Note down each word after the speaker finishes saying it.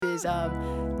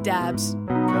is Dabs,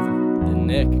 Kevin, and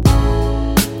Nick.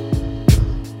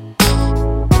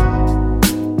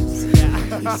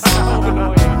 Yeah. So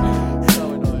annoying.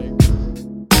 So annoying.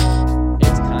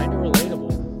 It's kind of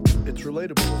relatable. it's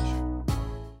relatable-ish.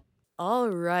 All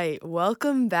right,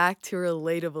 welcome back to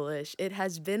Relatable-ish. It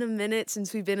has been a minute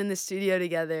since we've been in the studio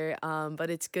together,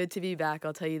 but it's good to be back,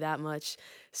 I'll tell you that much.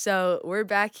 So we're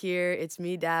back here. It's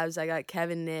me, Dabs. I got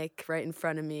Kevin, Nick right in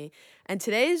front of me. And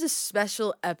today is a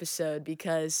special episode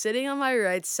because sitting on my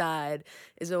right side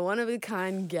is a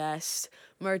one-of-a-kind guest,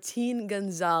 Martin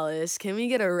Gonzalez. Can we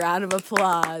get a round of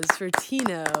applause for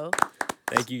Tino?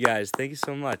 Thank you guys. Thank you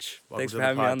so much. Welcome Thanks to for the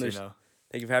having me pod, on this. Tino.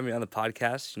 Thank you for having me on the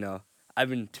podcast. I've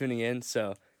been tuning in,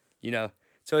 so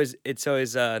it's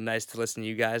always nice to listen to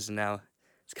you guys, and now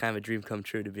it's kind of a dream come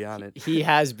true, to be honest. He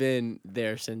has been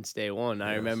there since day one. I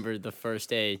Yes. remember the first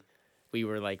day we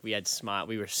were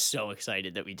so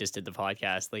excited that we just did the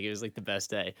podcast. Like, it was like the best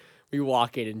day. We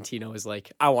walk in and Tino was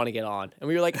like, I want to get on. And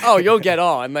we were like, oh, you'll get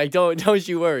on. Like, don't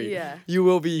you worry. Yeah. You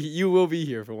will be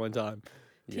here for one time.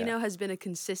 Tino has been a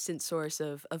consistent source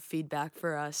of feedback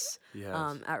for us Yes.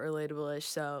 at Relatable-ish,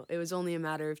 so it was only a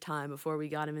matter of time before we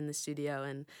got him in the studio,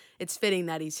 and it's fitting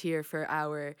that he's here for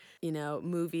our,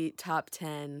 movie top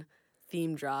 10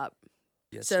 theme drop.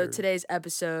 Yes, So sir. today's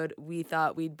episode, we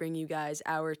thought we'd bring you guys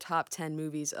our top 10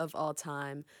 movies of all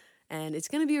time, and it's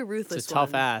going to be a ruthless It's a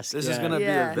tough one. ask. This is Yeah. going to be Yeah.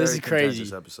 a very This is crazy.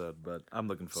 contentious episode, but I'm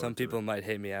looking forward Some to people it. might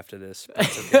hate me after this. But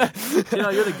it's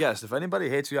okay. You're the guest. If anybody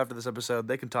hates you after this episode,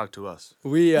 they can talk to us.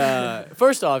 We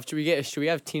first off, should we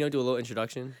have Tino do a little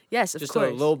introduction? Yes, of Just course.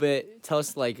 a little bit. Tell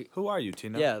us Who are you,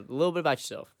 Tino? a little bit about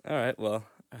yourself. All right. Well,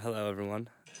 hello everyone,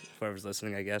 whoever's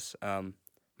listening, I guess. My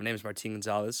name is Martin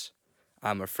Gonzalez.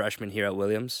 I'm a freshman here at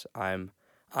Williams. I'm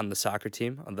on the soccer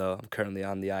team, although I'm currently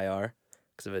on the IR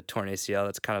because of a torn ACL.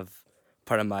 That's kind of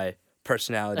part of my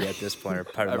personality at this point, or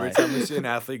part of Every my. time we see an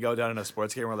athlete go down in a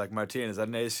sports game, we're like, Martin, is that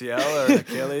an ACL or an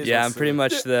Achilles? Yeah, I'm What's pretty the-"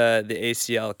 much the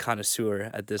ACL connoisseur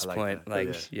at this I like point. that.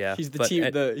 Like, yeah. He's the But team.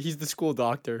 it- He's the school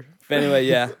doctor. But anyway,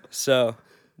 yeah. So,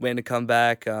 waiting to come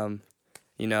back. I'm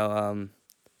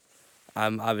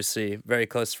obviously very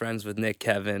close friends with Nick,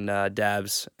 Kevin,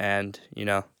 Dabs, and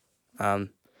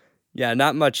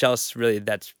not much else really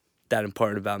that's that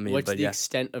important about me. What's but the yeah,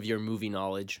 extent of your movie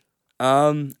knowledge?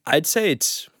 I'd say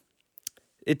it's.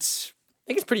 I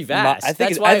think it's pretty vast. I think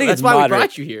that's it- why, I think that's it's why we moderate.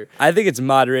 brought you here. I think it's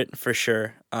moderate for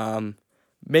sure.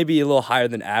 Maybe a little higher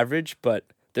than average, but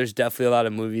there's definitely a lot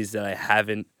of movies that I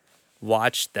haven't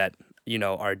watched that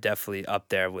are definitely up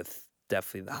there with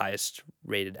definitely the highest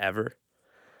rated ever.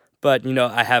 But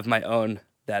I have my own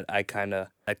that I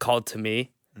called to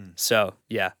me. So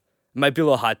yeah, it might be a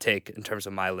little hot take in terms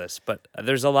of my list, but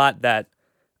there's a lot that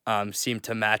seem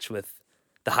to match with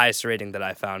the highest rating that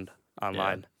I found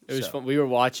online. It was fun. We were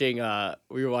watching the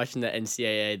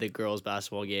NCAA, the girls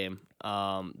basketball game,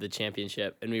 the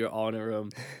championship, and we were all in a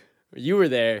room. You were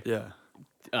there. Yeah.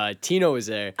 Tino was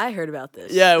there. I heard about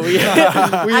this. Yeah, we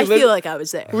I feel like I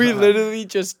was there. we literally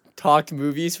just talked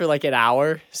movies for like an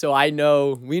hour. So we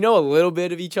know a little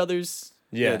bit of each other's.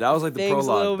 Yeah, that was like the Things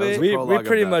a little prologue. That was bit. the We prologue of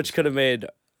pretty that much episode. could have made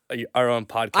our own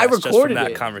podcast I just from recorded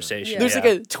that it. conversation. There's like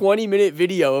a 20-minute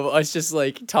video of us just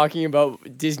like talking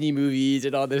about Disney movies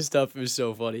and all this stuff. It was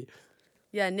so funny.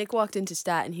 Yeah, Nick walked into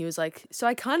Stat and he was like, so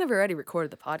I kind of already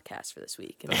recorded the podcast for this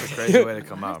week. And I was That's a crazy way to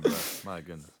come out, bro. My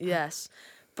goodness. yes.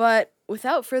 But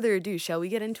without further ado, shall we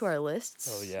get into our lists?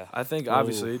 Oh yeah. I think,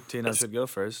 obviously, Tino should go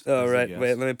first. Oh as the right. guest.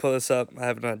 Wait, let me pull this up. I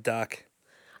have it on a doc.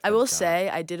 I will God. say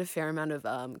I did a fair amount of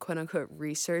quote-unquote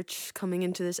research coming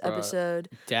into this episode.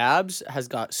 Dabs has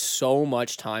got so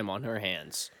much time on her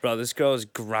hands. Bro, this girl is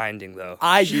grinding though.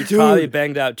 She's Probably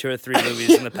banged out 2 or 3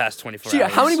 movies in the past 24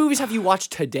 hours. How many movies have you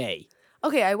watched today?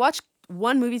 Okay, I watched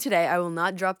one movie today. I will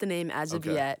not drop the name as of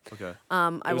Okay. yet. Okay. I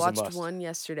was a watched must. one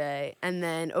yesterday. And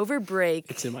then over break,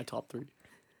 It's in my top 3.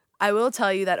 I will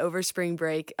tell you that over spring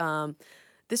break,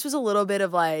 this was a little bit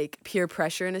of like peer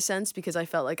pressure in a sense because I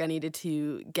felt like I needed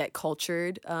to get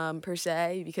cultured per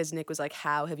se because Nick was like,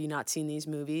 how have you not seen these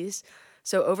movies?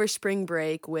 So over spring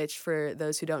break, which for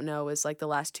those who don't know was like the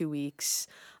last 2 weeks,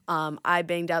 I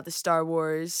banged out the Star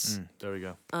Wars There we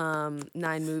go.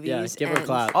 9 movies. Yeah, give her a and-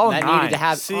 clap. All that 9. needed to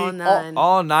have See, all 9.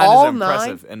 all 9 All is 9?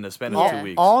 impressive in the span of Yeah. 2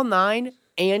 weeks. all 9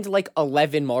 and like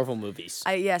 11 Marvel movies.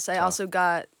 I also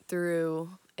got through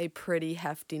a pretty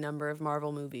hefty number of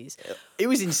Marvel movies. It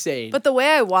was insane. But the way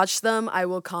I watched them, I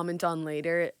will comment on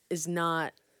later,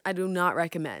 I do not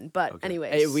recommend. But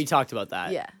anyways. Hey, we talked about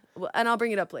that. Yeah. Well, and I'll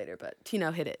bring it up later, but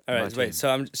Tino, hit it. All right, Martin. wait.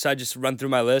 So I just run through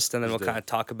my list and then we'll do kind of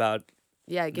talk about.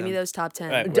 Yeah, give me those top 10.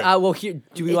 All right. Well, here,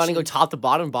 do we want to go top to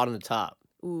bottom or bottom to top?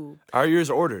 Ooh. Are yours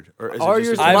ordered, or is Are it just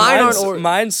yours a Mine aren't mine's, ordered.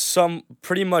 mine's some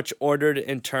pretty much ordered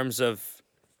in terms of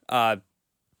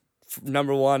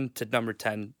number 1 to number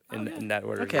 10 in that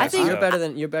order. Okay, I so think-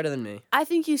 you're better than me. I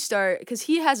think you start because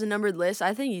he has a numbered list.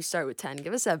 I think you start with 10.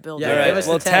 Give us that build. Yeah, All up. right. give us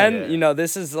Well, the 10. 10, you know,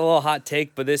 this is a little hot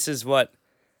take, but this is what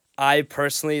I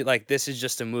personally like. This is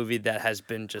just a movie that has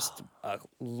been just a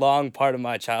long part of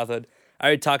my childhood. I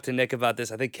already talked to Nick about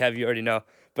this. I think Kev, you already know.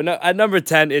 But no, at number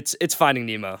 10, it's Finding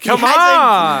Nemo. Come He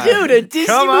has on, dude, a Disney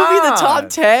Come movie in the on. top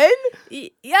 10?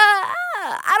 Yeah,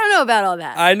 I don't know about all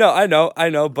that. I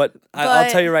know, but I'll But-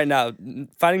 tell you right now,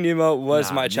 Finding Nemo was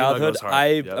Nah, my Nemo childhood. goes hard. I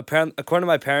Yep. apparently, according to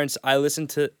my parents,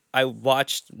 I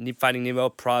watched Finding Nemo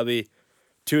probably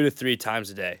 2 to 3 times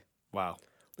a day. Wow.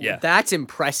 Yeah. That's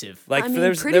impressive. Like I mean,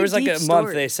 there pretty was like a deep month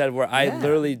story. they said where I Yeah.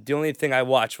 literally the only thing I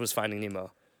watched was Finding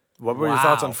Nemo. What were your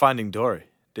thoughts on Wow. Finding Dory?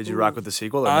 Did you rock with the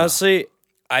sequel? Or no? Honestly,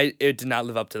 it did not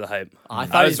live up to the hype. I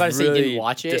thought he was about to say you didn't really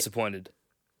watch it. Disappointed.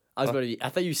 I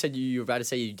thought you said you were about to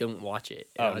say you don't watch it.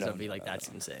 And Oh, I was no, gonna be no, like, that's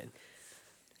insane.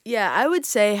 Yeah, I would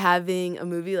say having a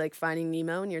movie like Finding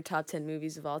Nemo in your top 10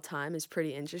 movies of all time is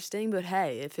pretty interesting. But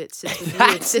hey, if it sits with you, it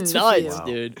That's sits nuts, with you. Wow.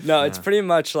 dude. No, it's pretty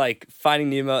much like Finding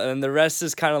Nemo, and then the rest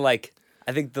is kind of like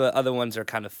I think the other ones are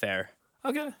kind of fair.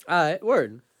 Okay. All right,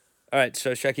 word. All right,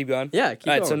 so should I keep going? Yeah, keep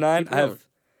All right, going. so 9, Keep I have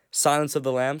Silence of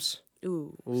the Lambs.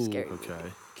 Ooh, scary. Okay.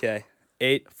 Okay.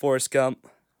 8, Forrest Gump.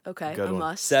 Okay, Good a one.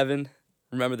 must. 7,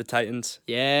 Remember the Titans.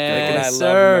 Yeah, Nick and I love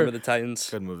sir. Remember the Titans.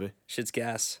 Good movie. Shit's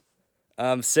gas.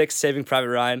 6, Saving Private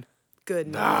Ryan. Good.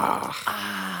 movie.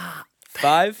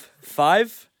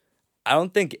 5. I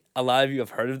don't think a lot of you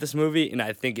have heard of this movie, and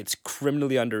I think it's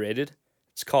criminally underrated.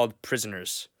 It's called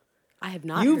Prisoners. I have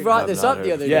not. You heard brought of this I've not up the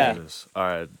heard other of day. Yeah. this. All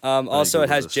right. Also, Google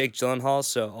it has this. Jake Gyllenhaal,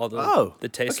 so all the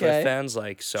Taste okay. Swift fans,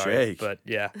 like, sorry, Jake. but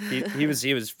yeah, he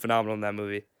was phenomenal in that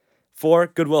movie. 4,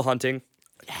 Goodwill Hunting.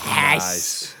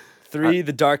 Nice. 3,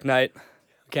 The Dark Knight.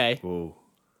 Okay. Ooh.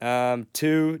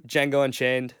 2, Django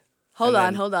Unchained. Hold And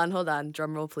on, then- hold on.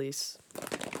 Drum roll, please.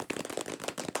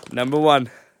 Number 1,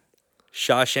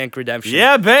 Shawshank Redemption.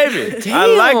 Yeah, baby. I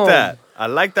Damn. like that. I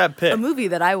like that pick. A movie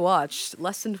that I watched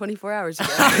less than 24 hours ago.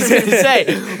 I was gonna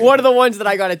say one of the ones that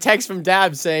I got a text from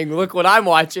Dab saying, "Look what I'm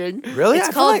watching." Really? It's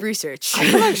I feel called like, research. I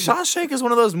feel like Shawshank is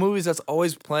one of those movies that's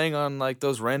always playing on like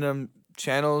those random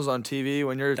channels on TV.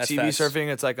 When you're That's TV facts. surfing,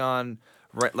 it's like on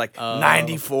like Oh.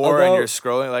 94 and Although- you're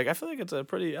scrolling. Like I feel like it's a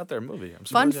pretty out there movie. I'm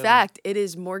Fun surprised you haven't- fact: it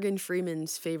is Morgan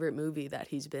Freeman's favorite movie that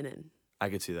he's been in. I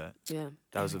could see that. Yeah.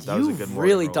 That was a good You've Morgan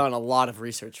really role. done a lot of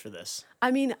research for this. I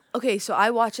mean, okay, so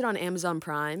I watch it on Amazon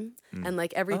Prime, Mm. and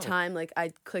like Oh. every time like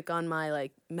I click on my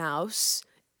like mouse,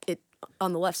 it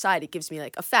on the left side it gives me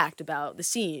like a fact about the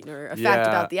scene or a fact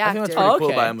about the I think actor. that's pretty Oh, cool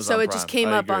okay. by Amazon So it just Prime. came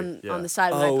I up agree. on Yeah. the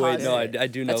side when Oh, I wait, paused no, it. I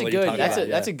do know That's a what you're good. talking That's about.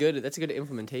 a that's a good. That's a good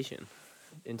implementation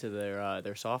into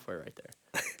their software right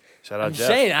there. Shout out I'm Jeff.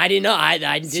 saying I didn't know. I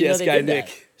didn't know CS they guy did Nick.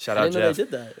 that. Shout I out didn't know Jeff. they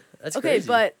did that. That's Okay, crazy.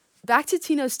 but back to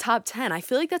Tino's top 10. I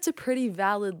feel like that's a pretty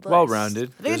valid list. Well rounded.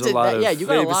 I think There's it's a lot that- of yeah, you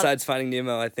got a Maybe lot. besides Finding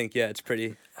Nemo, I think it's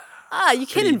pretty. You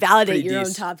can't invalidate pretty your own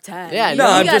decent. top 10. Yeah, No, You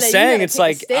I'm gotta- just you saying gotta it's take a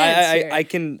like stance here. I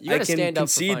can You gotta stand up for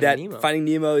concede Finding that Nemo. Finding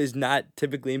Nemo is not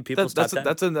typically in people's that's top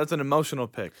 10. that's an emotional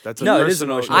pick. That's a No, it is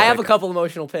personal emotional. I have a pick. couple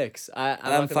emotional picks.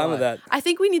 I'm fine with that. I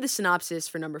think we need the synopsis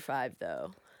for number 5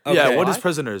 though. Yeah, Okay. what is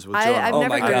Prisoners with I- Jonah? I've Oh never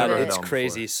my heard of god, it. it's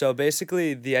crazy. So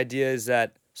basically, the idea is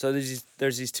that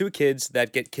there's these 2 kids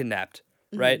that get kidnapped,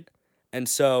 right? And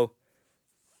so,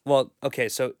 well, okay,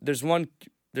 so there's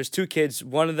 2 kids.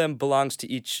 One of them belongs to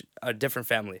each a different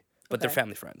family, but they're Okay.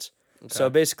 family friends. So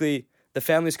basically, the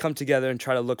families come together and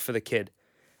try to look for the kid.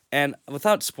 And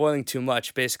without spoiling too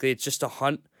much, basically, it's just a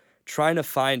hunt trying to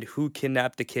find who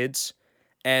kidnapped the kids,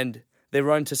 and they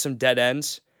run into some dead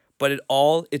ends. But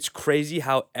it's crazy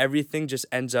how everything just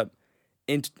ends up,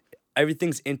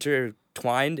 everything's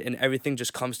intertwined and everything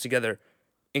just comes together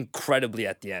incredibly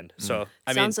at the end. So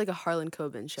I mean, Sounds like a Harlan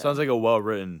Coben show. Sounds like a well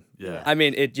written. Yeah. I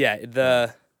mean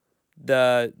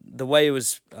the way it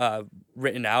was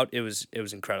written out, it was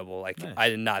incredible. Like Nice. I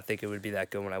did not think it would be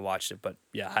that good when I watched it, but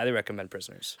yeah, highly recommend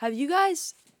Prisoners. Have you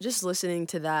guys, just listening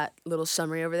to that little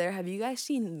summary over there, have you guys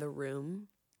seen The Room?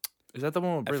 Is that the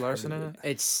one with Brie I've heard Larson of in it?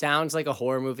 It sounds like a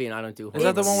horror movie, and I don't do horror. Is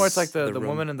that the one where it's like The the Room.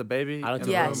 woman and the baby? I don't in do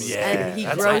the Yes, room? Room. and he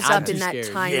That's grows I'm up too in that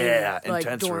scared. tiny like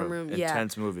intense dorm room. Yeah,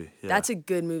 Intense movie. Yeah. that's a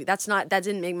good movie. That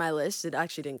didn't make my list. It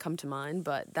actually didn't come to mind,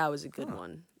 but that was a good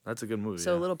one. That's a good movie.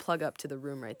 So yeah. a little plug up to The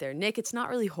Room right there. Nick, it's not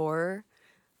really horror.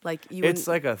 Like you. It's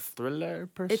wouldn't- like a thriller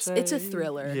per It's se. a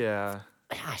thriller. Yeah.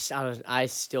 Gosh, I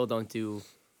still don't do.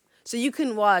 So you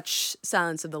can watch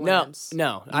Silence of the No, Lambs.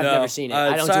 no, I've never seen it.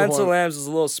 I don't Silence do of the horror. Lambs is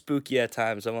a little spooky at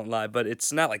times. I won't lie, but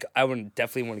it's not like I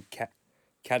definitely wouldn't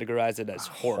categorize it as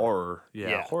horror. Horror. Yeah,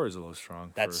 Yeah. horror is a little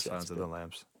strong That's for Silence of good. the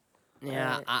Lambs.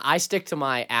 Yeah, Right. I stick to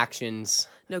my actions.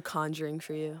 No Conjuring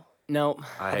for you. No,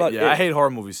 about I It? hate horror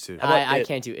movies too. about I It?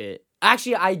 can't do it.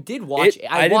 Actually, I did watch it.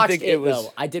 I I didn't watched think it, it was-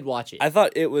 though. I did watch it. I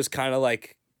thought it was kind of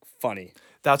like funny.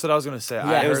 That's what I was gonna say.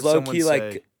 I Yeah. It heard was low someone key say,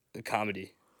 like a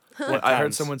comedy. I heard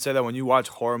times. someone say that when you watch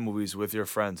horror movies with your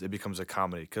friends, it becomes a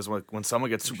comedy. Because when someone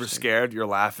gets super scared, you're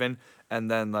laughing, and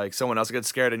then like someone else gets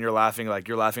scared, and you're laughing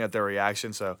at their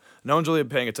reaction. So no one's really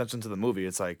paying attention to the movie.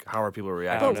 It's like, how are people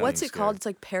reacting? But to what's being it called? scared? It's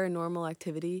like Paranormal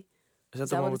Activity. Is that is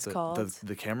the that one what with it's called?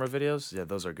 the camera videos? Yeah,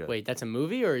 those are good. Wait, that's a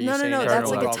movie, or are you No, saying that's paranormal like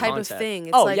a activity? type concept? of thing.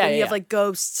 It's Oh, like yeah, when you yeah. have like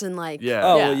ghosts and like Yeah.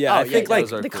 Oh Yeah. yeah, Oh, I yeah, think yeah. like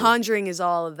Those are The cool. Conjuring is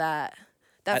all of that.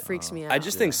 That freaks me out. I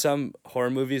just think some horror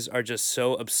movies are just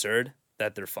so absurd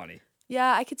that they're funny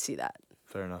yeah, I could see that.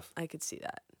 Fair enough. I could see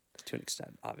that. to an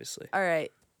extent, obviously. All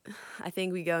right. I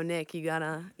think we go, Nick. You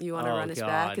wanna Oh, run us back?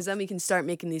 God. Because then we can start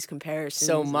making these comparisons.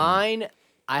 So mine,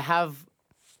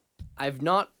 I've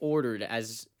not ordered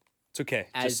as It's okay.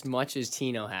 much as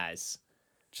Tino has,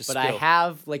 Just but I spill.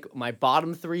 have like my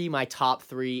bottom three, my top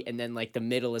three, and then like the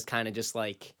middle is kind of just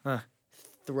like Huh.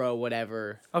 throw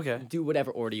whatever, Okay. do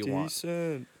whatever order you want.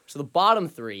 Decent. So the bottom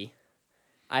three,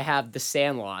 I have The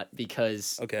Sandlot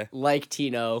because, Okay. like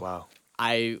Tino, Wow.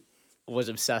 I was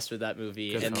obsessed with that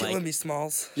movie, Good and for you. like me,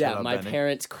 Smalls. yeah, Shout out my Benny.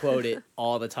 parents quote it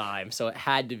all the time, so it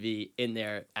had to be in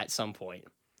there at some point.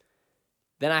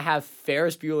 Then I have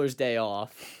Ferris Bueller's Day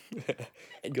Off,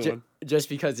 Good one. just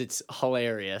because it's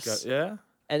hilarious. Yeah.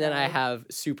 And then I have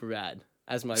Superbad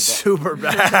as my Super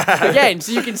bad. again,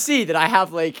 so you can see that I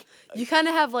have like you kind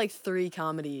of have like 3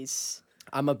 comedies.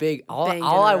 I'm a big all Banged in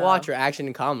I a row. watch are action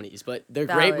and comedies, but they're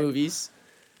great Valid. movies,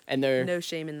 and they're No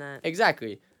shame in that.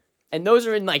 exactly. And those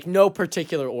are in like no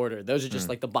particular order. Those are just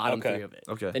like the bottom Okay. 3 of it.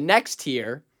 Okay. The next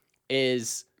tier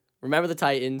is Remember the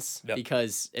Titans Yep.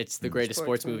 because it's the greatest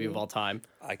Sports sports movie of movie. all time.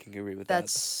 I can agree with that.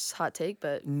 That's hot take,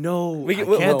 but No, We can, I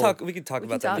we'll can't. talk. We can talk We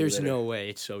about can that. talk. There's later. no way.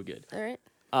 It's so good. all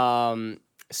right.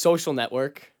 Social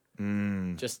Network.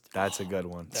 Mm, Just that's a good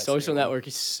one. That's a Social good one. Network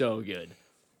is so good.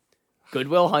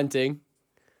 Goodwill Hunting,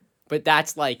 but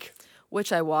that's like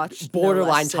Which I watched no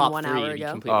borderline less than top 1 3 hour to be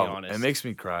ago. completely Oh, honest. it makes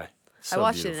me cry. So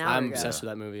watched it an beautiful. hour I'm ago. obsessed with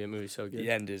that movie. That movie's so good.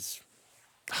 The end is.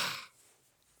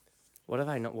 What have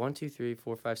I not? 1, 2, 3,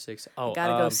 4, 5, 6. Oh,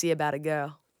 Gotta go see About a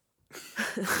Girl.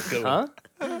 Good Huh?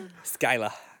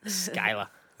 Skyla. Skyla.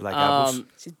 You like apples?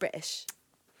 She's British.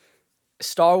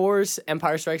 Star Wars: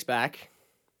 Empire Strikes Back.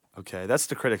 Okay, that's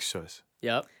the critics' choice.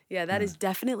 Yep. Yeah, that is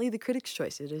definitely the critic's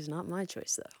choice. It is not my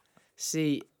choice, though.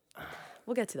 See,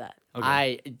 We'll get to that.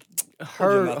 I Hold your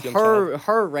her mouth, young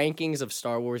her rankings of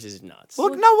Star Wars is nuts. Well,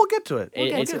 no, we'll get to it. It-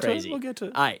 We'll it's get to it. crazy. We'll get to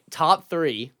it. All right, top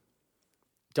 3.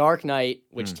 Dark Knight,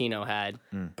 which Tino had.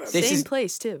 This Same is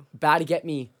place, too. about to get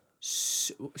me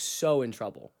so in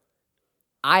trouble.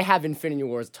 I have Infinity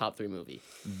War's top 3 movie.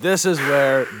 This is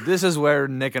where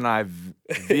Nick and I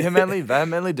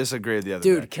vehemently disagreed the other day.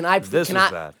 Dude, can I This can was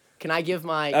I bad. can I give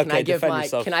my Okay, defend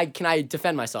yourself. can I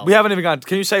defend myself? We haven't even gone.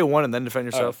 Can you say one and then defend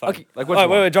yourself? fine. Okay. Like Wait, which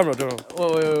one? wait, drum roll, drum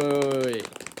roll. Wait.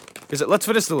 Is it? Let's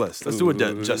finish the list. Let's do it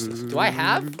justice. Do I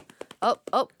have?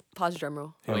 Oh, pause drum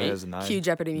roll. He only Wait. has 9 Cue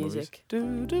Jeopardy movies. music.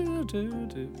 Do, do, do,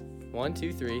 do. 1,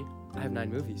 2, 3. I have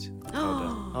 9 movies.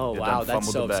 Oh, Oh You wow, done that's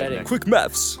fumbled so the bag, upsetting. Nick. Quick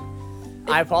maths.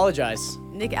 I apologize.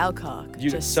 Nick Alcock. You-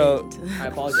 just so- sinned. I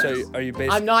apologize. So are you basically?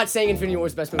 I'm not saying Infinity War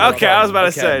is the best movie. of all Okay, I was time.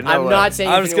 about to Okay. say. No I'm way. not saying.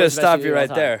 I'm just Infinity gonna War is the best stop movie you of all right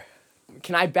time. there.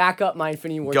 Can I back up my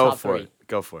Infinity War Go top for 3? it.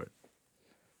 Go for it.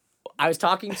 I was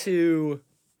talking to,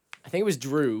 I think it was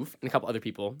Drew and a couple other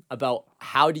people about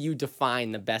how do you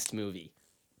define the best movie?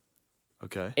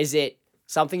 Okay. Is it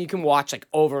something you can watch like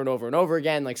over and over and over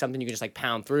again, like something you can just like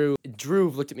pound through? Drew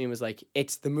looked at me and was like,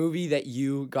 "It's the movie that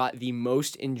you got the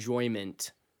most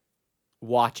enjoyment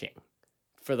watching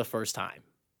for the first time."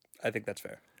 I think that's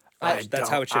fair. I That's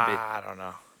how it should be. I don't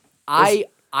know. I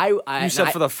You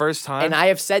said for the first time. and I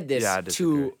have said this Yeah, I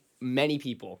disagree. to many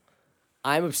people.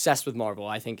 I'm obsessed with Marvel.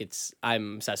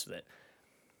 I'm obsessed with it.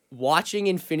 Watching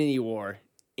Infinity War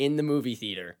in the movie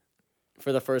theater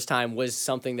for the first time was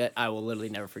something that I will literally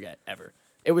never forget ever.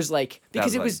 It was like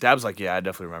because Dab's like, yeah, I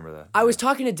definitely remember that. I was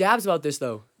talking to Dabs about this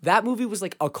though. That movie was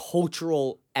like a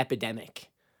cultural epidemic.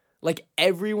 Like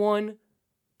everyone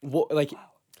like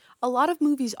A lot of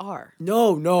movies are.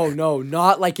 no,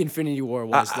 not like Infinity War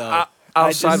was though.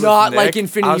 Outside with not Nick- like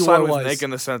Infinity outside War with was. Nick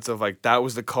in the sense of like that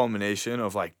was the culmination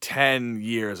of like 10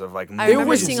 years of like I remember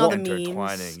movies seeing all the memes.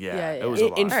 intertwining. Yeah, Yeah, it yeah. was a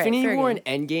lot. Infinity fair War game.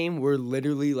 and Endgame were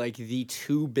literally like the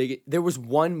two big. There was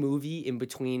one movie in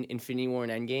between Infinity War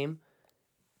and Endgame.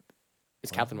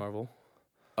 It's Captain Marvel.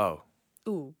 Oh,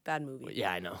 Ooh, bad movie.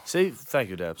 Yeah, I know. see, thank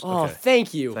you, Dabs. Oh, Okay.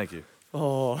 thank you. Thank you.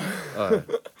 Oh. All right.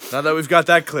 Now that we've got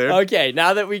that cleared, Okay,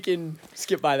 now that we can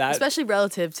skip by that. Especially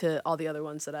relative to all the other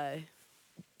ones that I,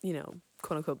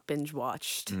 quote unquote binge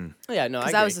watched. Oh, yeah, no, I Because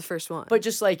agree. that was the first one. But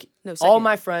just like No, all second.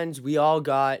 my friends, we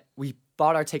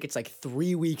bought our tickets like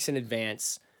 3 weeks in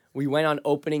advance. We went on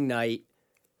opening night.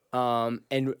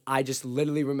 And I just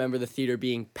literally remember the theater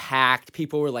being packed.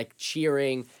 People were like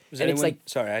cheering. Was and anyone, it's like,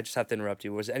 sorry, I just have to interrupt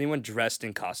you. Was anyone dressed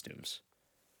in costumes?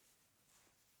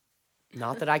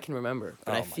 not that I can remember,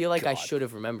 but Oh I my feel like I God. should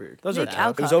have remembered. Those are Nick tough.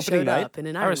 Alcott It was opening showed night? up in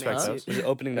an I Iron respect Man those. suit. Was it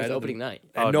opening It night? was of the- opening night.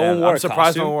 And Oh, no damn. one wore I'm a surprised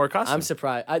costume? no one wore a costume. I'm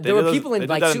surprised. They There did were those- people they in did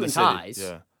like that in suit the and city. ties.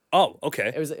 Yeah. Oh,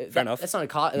 okay. It was Fair enough. That's not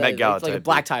a Met Gala it's like a type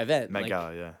black thing. tie event. Met like,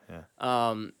 Gala,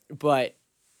 yeah. But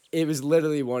it was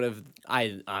literally one of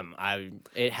it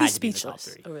had He's to be in the top speechless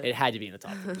 3. over there. It had to be in the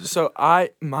top 3. So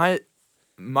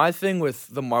my thing with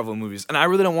the Marvel movies, and I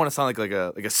really don't want to sound like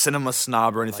a cinema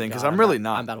snob or anything, because I'm really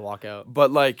not. I'm about to walk out.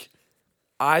 But like,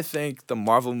 I think the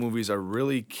Marvel movies are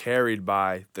really carried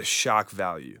by the shock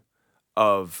value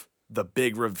of the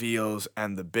big reveals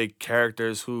and the big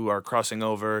characters who are crossing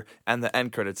over and the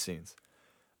end credit scenes.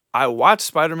 I watched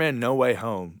Spider-Man No Way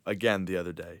Home again the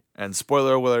other day, and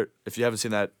spoiler alert, if you haven't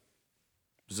seen that,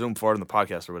 zoom forward in the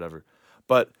podcast or whatever.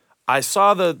 But I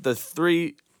saw the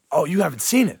 3. Oh, you haven't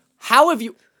seen it. How have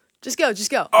you? Just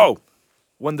go. Oh,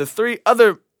 when the 3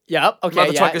 other Yep. Okay.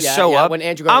 motherfuckers show up, When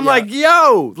Andrew, I'm yeah. like,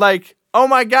 yo, like, oh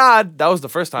my God. That was the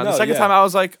first time. No, The second yeah. time I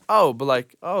was like, oh, but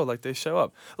like, oh, like they show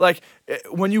up. Like,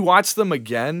 when you watch them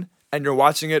again and you're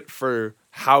watching it for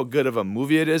how good of a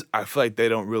movie it is, I feel like they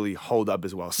don't really hold up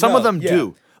as well. Some of No, them yeah.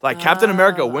 do. Like Captain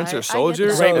America I Winter get Soldier,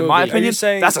 that. Great in my movie. Are you opinion,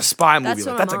 saying- that's a spy movie. That's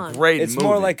Like, what that's I'm a on. great It's movie.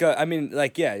 more like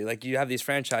like you have these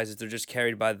franchises, they're just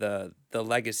carried by the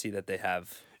legacy that they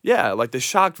have. Yeah, like the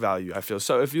shock value, I feel.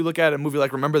 So if you look at a movie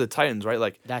like Remember the Titans, right?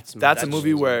 Like That's a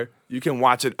movie amazing. where you can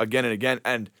watch it again and again,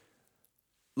 and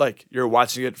like you're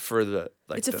watching it for the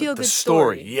like It's a the feel-good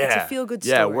story. story. Yeah, It's a feel-good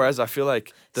Yeah, story. whereas I feel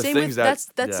like the Same things with that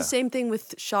that's yeah. the same thing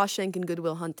with Shawshank and Good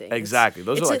Will Hunting. Exactly.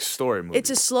 Those are it's like a- story movies. It's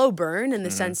a slow burn in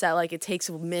the sense that like it takes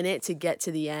a minute to get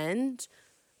to the end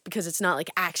because it's not like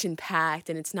action packed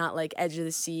and it's not like edge of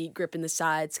the seat, gripping the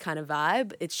sides kind of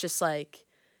vibe. It's just like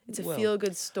it's a Well, feel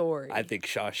good story. I think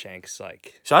Shawshank's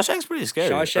like Shawshank's pretty scary.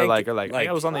 Shawshank, or like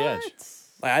I was on the edge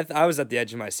I was at the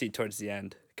edge of my seat towards the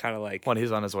end, kind of like when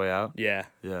he's on his way out. yeah,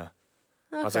 Yeah,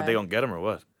 Okay. I was like, they gonna get him or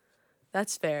what?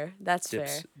 That's fair. That's fair.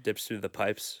 dips through the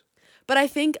pipes. But I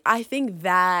think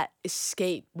that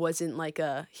escape wasn't like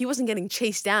he wasn't getting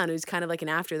chased down. It was kind of like an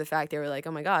after the fact. They were like,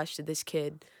 oh my gosh, did this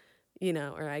kid,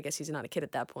 or I guess he's not a kid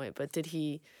at that point, but did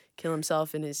he kill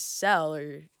himself in his cell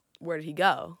or where did he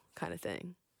go? Kind of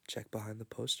thing. Check behind the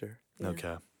poster.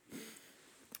 Okay,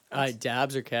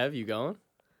 Dabs or Kev, you going?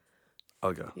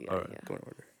 I'll go. Yeah, All right. yeah. Go in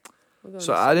order. We'll go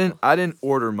So in I didn't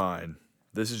order mine.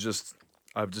 This is just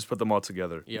I've just put them all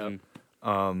together. Yeah.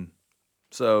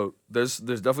 So there's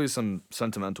definitely some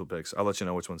sentimental picks. I'll let you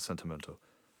know which one's sentimental.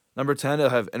 Number 10, I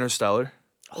have Interstellar.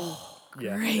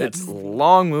 Yeah, Great. It's a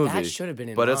long movie. That should have been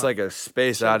in But it's mine. like a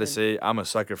space odyssey. I'm a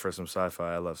sucker for some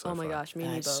sci-fi. I love sci-fi. Oh my gosh, me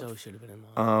and you That both. so should have been in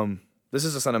mine. This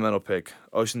is a sentimental pick.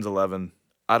 Ocean's 11.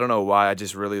 I don't know why. I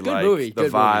just really Good like movie, the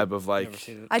good vibe movie. of like Never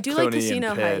seen it. I do like Clooney Casino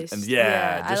and Pitt. Heist. And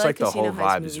yeah, I just like like the whole Casino Heist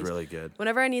vibe is movies. really good.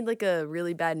 Whenever I need like a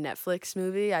really bad Netflix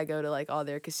movie, I go to like all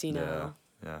their casino,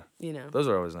 Yeah. Those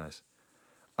are always nice.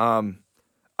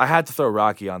 I had to throw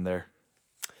Rocky on there.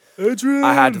 Adrian.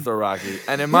 I had to throw Rocky.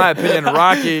 And in my opinion,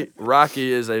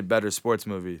 Rocky is a better sports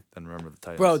movie than Remember the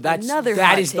Titans. Bro, Another that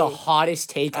hot is the take. hottest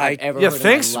take I've ever you heard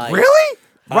think? in my life. Really?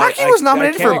 Rocky was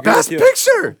nominated can't for agree Best with you.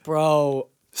 Picture. Bro,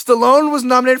 Stallone was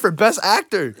nominated for Best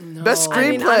Actor, Best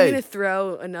I mean, I'm Screenplay. gonna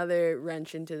throw another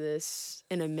wrench into this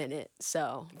in a minute.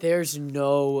 So there's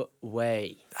no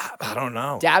way. I don't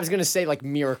know. Dab's gonna say like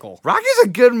Miracle. Rocky's a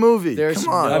good movie. There's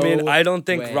Come on. no- I mean, I don't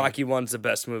think way. Rocky 1's the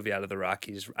best movie out of the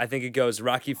Rockies. I think it goes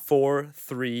Rocky 4,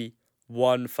 3,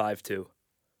 1, 5, 2.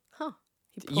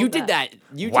 he pulled You did that.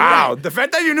 You did Wow, that. the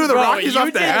fact that you knew the Bro, Rockies you off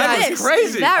the did head that. was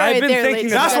crazy. That right I've been there, thinking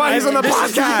ladies that- That's why he's on the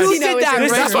podcast. You Casino did is that. your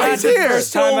right That's why there. he's here.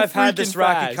 First time So I've had this freaking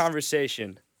Rocky fast.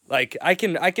 conversation. Like I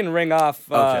can ring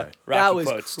off Okay. That Rocky was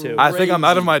quotes too. I think I'm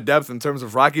out of Crazy. my depth in terms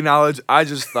of Rocky knowledge. I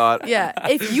just thought, Yeah,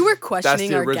 if you were questioning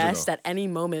the our original. guest at any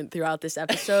moment throughout this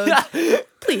episode,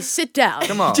 please sit down.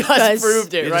 Come on. Just Because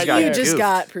proved it You right just got You there. just goofed.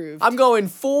 got proved. I'm going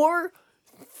 4,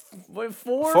 4,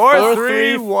 4,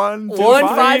 3, 1, 2, 1,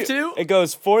 5. 5, 2. It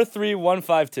goes 4, 3, 1,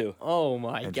 5, 2. Oh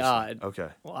my god. Okay.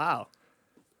 Wow.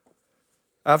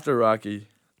 After Rocky,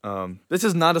 this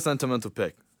is not a sentimental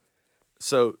pick.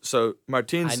 So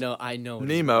Martine's I know. what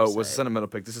he's Nemo gonna was a say. sentimental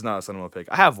pick. This is not a sentimental pick.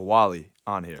 I have Wally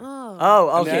on here.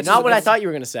 Oh, okay. that's- Not what I that's- thought you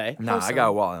were gonna say. Nah, I Wholesome.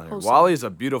 got Wally on here. Wholesome. Wally is a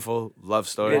beautiful love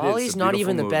story. It's Wally's a not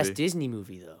beautiful even the best movie. Disney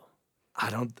movie though. I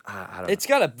don't. It's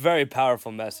got a very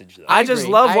powerful message though. I just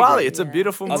agree. love I Wally. agree. It's a Yeah.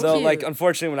 beautiful movie. Although, cute. like,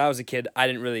 unfortunately, when I was a kid, I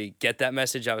didn't really get that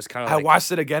message. I was kind of I like,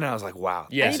 watched it again and I was like, wow.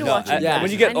 yeah, need to no, watch it again. when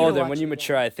you I get need to older, watch when it you again.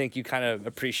 mature, I think you kind of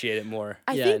appreciate it more.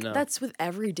 I Yeah, think no. that's with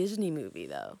every Disney movie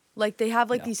though. Like they have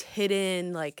like these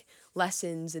hidden like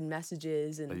lessons and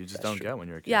messages and That you just don't get when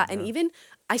you're a kid. yeah, and even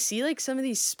I see like some of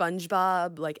these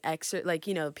SpongeBob like excerpt like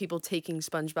people taking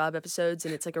SpongeBob episodes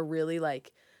and it's like a really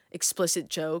like explicit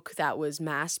joke that was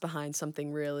masked behind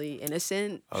something really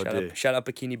innocent. Oh, Shout out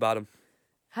Bikini Bottom.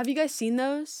 Have you guys seen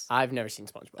those? I've never seen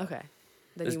SpongeBob. Okay.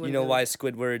 Then You wouldn't know really- why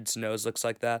Squidward's nose looks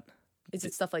like that? Is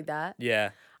it stuff like that?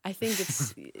 Yeah. I think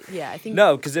it's I think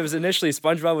No, because it was initially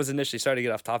SpongeBob was initially sorry to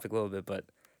get off topic a little bit, but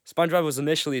SpongeBob was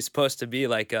initially supposed to be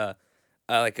like a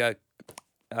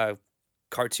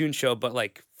cartoon show, but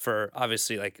like for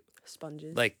obviously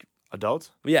sponges. like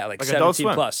Adults? yeah, like Like Adult 17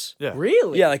 Swim. plus. Yeah.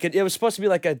 Really? Yeah, like it was supposed to be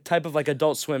like a type of like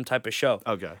Adult Swim type of show.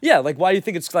 Okay. Yeah, like why do you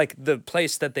think it's like the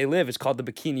place that they live is called the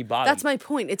Bikini Bottom? That's my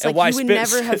point. It's And like why you would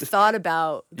Spitz- never have thought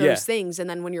about those Yeah. things, and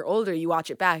then when you're older, you watch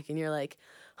it back and you're like,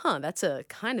 "Huh, that's a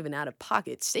kind of an out of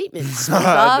pocket statement,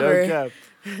 SpongeBob." No or- cap.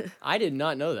 I did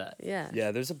not know that. yeah.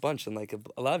 Yeah, there's a bunch and like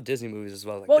a lot of Disney movies as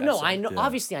well. Like Well, that, no, so- I know. Yeah.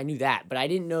 Obviously, I knew that, but I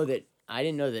didn't know that. I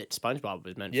didn't know that SpongeBob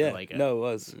was meant Yeah, for like a. no, it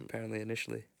was apparently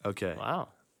initially. Okay. Wow.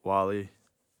 Wally,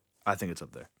 I think it's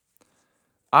up there.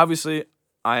 Obviously,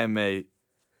 I am a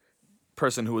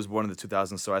person who was born in the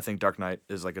 2000s, so I think Dark Knight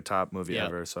is like a top movie Yeah,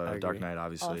 ever. So I Dark agree. Knight, All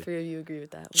obviously. three of you agree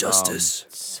with that. Justice.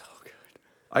 So good.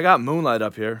 I got Moonlight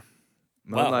up here.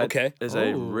 Wow, Moonlight okay. is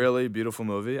a Ooh. really beautiful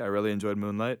movie. I really enjoyed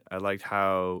Moonlight. I liked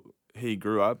how he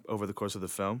grew up over the course of the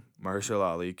film. Mahershala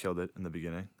Ali killed it in the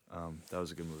beginning. That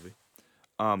was a good movie.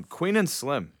 Queen and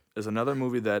Slim is another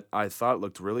movie that I thought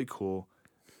looked really cool.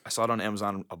 I saw it on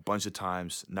Amazon a bunch of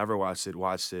times. Never watched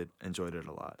it, enjoyed it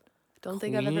a lot. Don't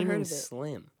think I've ever Queen heard and of it.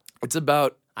 Slim. It's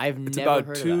about I've It's never about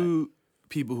heard of two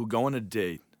people who go on a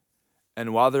date,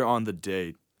 and while they're on the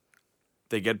date,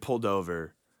 they get pulled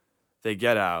over, they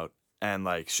get out, and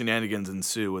like shenanigans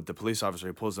ensue with the police officer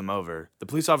who pulls them over. The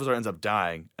police officer ends up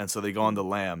dying, and so they go on the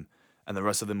lam, and the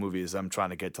rest of the movie is them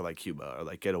trying to get to like Cuba or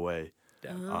like get away.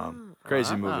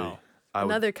 Crazy movie. Wow. I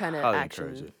would Another kind of highly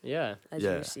encourage action it. that. Yeah. as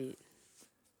Yeah. your seat.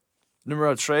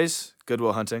 Numero tres, Good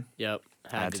Will Hunting. Yep.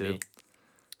 Had Had to to. be.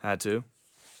 Had to.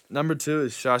 Number 2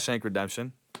 is Shawshank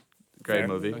Redemption. Great Fair.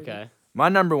 movie. Okay. My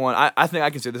number 1, I think I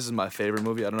can say this is my favorite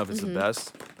movie. I don't know if it's Mm-hmm. the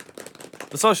best.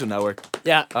 The Social Network.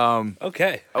 Yeah.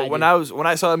 Okay. When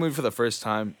I saw that movie for the first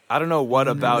time, I don't know what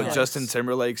about Nuts. Justin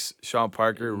Timberlake's Sean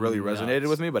Parker really resonated Nuts.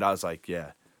 with me, but I was like,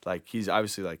 yeah, like he's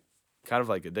obviously like kind of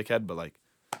like a dickhead, but like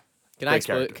Can I Great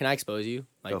expose? character. Can I expose you?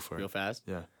 Like Go for it. real fast.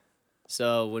 yeah.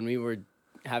 So when we were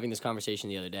having this conversation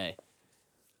the other day,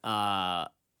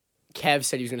 Kev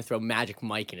said he was going to throw Magic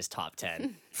Mike in his top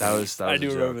 10. That was I a do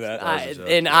joke. remember that. was a joke,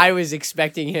 And yeah. I was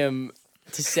expecting him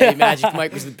to say Magic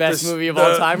Mike was the best movie of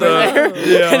all time the- right there.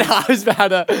 yeah. And I was about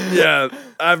to. Yeah,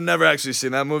 I've never actually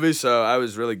seen that movie, so I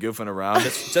was really goofing around.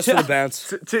 Just for the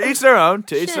bounce. To each their own.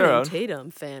 To each their Channing own.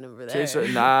 Tatum fan over To there. each their-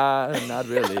 Nah, not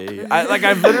really.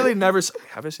 I've literally never.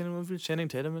 Have I seen a movie with Channing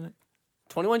Tatum in it?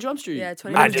 21 Jump Street. Yeah, I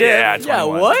 21 did. Yeah, Yeah,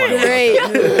 21, what? 21. Great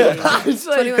movie. I was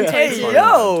like, 21 hey, Takes Twenty-one,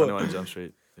 yo. 21 Jump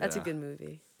Street. That's a Yeah, good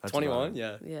movie. that's 21, fine.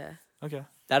 yeah. Yeah. Okay.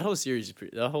 That whole series is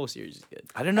the whole series is good.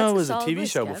 I didn't know That's it a was a solid TV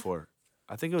list, show Kev. before.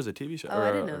 I think it was a TV show Oh,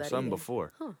 I didn't know or that something either.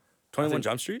 before. 21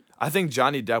 Jump Street? I think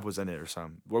Johnny Depp was in it or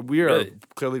something. We are Really?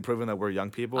 clearly proving that we're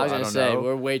young people. I was don't gonna say know,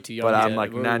 we're way too young. but to- I'm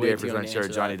like we're way too 98% young to sure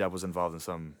answer Johnny that. Depp was involved in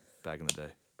something back in the day.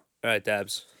 All right,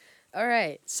 Dabs. All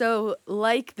right. So,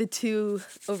 like the two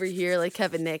over here, like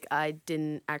Kevin Nick, I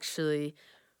didn't actually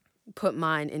put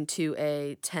mine into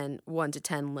a 1 to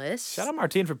 10 list. Shout out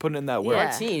Martine for putting in that work. Yeah.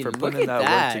 Martine, for look putting in at that,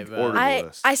 that, work to bro. order the I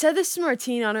list. said this to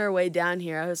Martine on our way down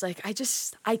here. I was like,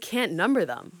 I can't number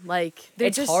them. Like they're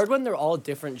It's just hard when they're all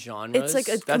different genres. It's like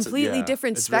a That's- completely yeah,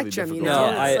 different it's really spectrum, you difficult.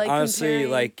 know. No, Yeah. It's I like honestly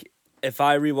comparing- like if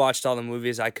I rewatched all the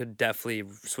movies, I could definitely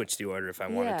switch the order if I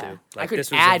wanted Yeah. to. Like could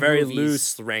this was a add very movies.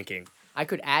 loose ranking. I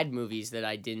could add movies that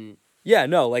I didn't. Yeah,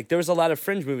 no, like there was a lot of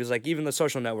fringe movies. Like even The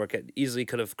Social Network, it easily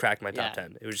could have cracked my top Yeah.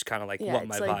 10. It was just kind of like Yeah, what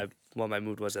my it's like- vibe, what my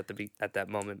mood was at that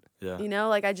moment. yeah. You know,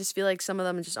 like I just feel like some of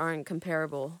them just aren't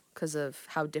comparable because of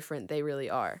how different they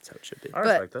really are. That's how it should be. I But-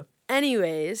 respect that.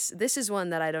 Anyways, this is one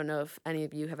that I don't know if any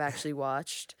of you have actually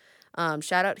watched.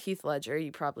 Shout out Heath Ledger.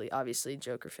 You probably, obviously,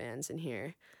 Joker fans in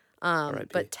here. R.I.P.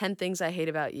 But 10 Things I Hate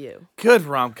About You. Good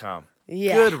rom com.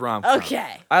 Yeah. Good rom com.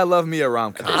 Okay. I love me a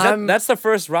rom com. That's the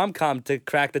first rom com to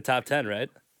crack the top 10, right?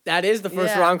 That is the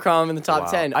first Yeah. rom com in the top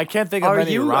Wow. 10. I can't think of Are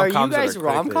many you rom-coms that guys are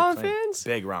critically rom-com acclaimed. fans?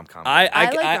 Big rom-com. I like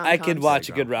I could rom-coms. watch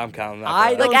a Big good rom-com. rom-com. I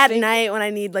Like don't at think- night when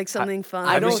I need like something fun.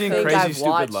 I Have you don't seen think Crazy I've Stupid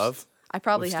watched- Love? I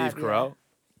probably with have. Steve Yeah. Carell?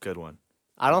 Good one.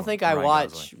 I don't think I Ryan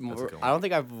watched. Gosling. That's a good I one. don't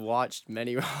think I've watched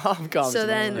many rom coms. So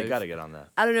then- You got to get on that.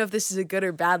 I don't know if this is a good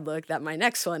or bad look that my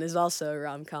next one is also a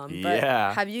rom com. But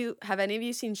Yeah. have any of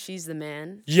you seen She's the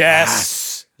Man?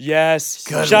 Yes.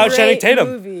 Good Shout out Channing Great Tatum.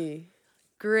 movie.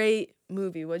 Great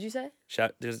movie. What'd you say?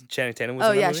 There's Channing Tatum was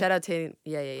Oh in that yeah, movie? shout out Tatum.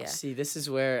 Yeah. See, this is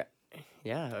where.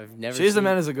 Yeah, I've never. She's the seen-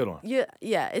 Man is a good one. Yeah.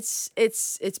 It's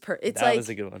That like was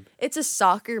a good one. it's a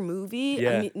soccer movie. Yeah.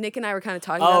 I mean, Nick and I were kind of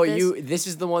talking Oh, about this. This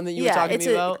is the one that you were Yeah, talking it's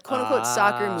to me a about. quote unquote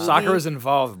soccer movie. Soccer is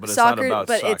involved, but it's soccer, not about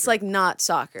but soccer. it's like not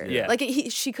soccer. Yeah. Like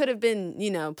she could have been,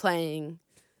 playing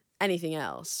anything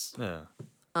else. Yeah.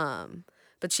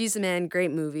 But She's the Man,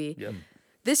 great movie. Yep.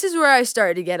 This is where I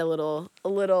started to get a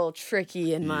little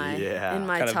tricky in my Yeah.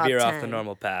 Kind of top veer 10. off the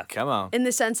normal path. Come on. In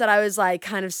the sense that I was like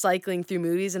kind of cycling through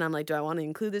movies and I'm like, do I want to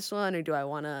include this one or do I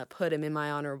want to put him in my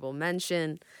honorable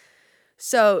mention?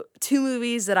 So 2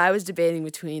 movies that I was debating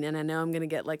between, and I know I'm going to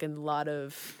get like a lot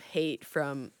of hate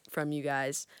from you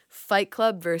guys. Fight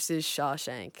Club versus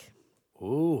Shawshank.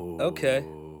 Ooh. Okay.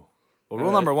 Well,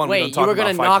 rule number one, we don't Wait, talk you were about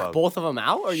gonna Fight knock Club. both of them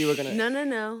out, or you were gonna?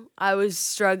 No. I was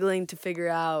struggling to figure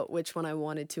out which one I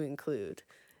wanted to include.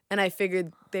 And I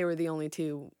figured they were the only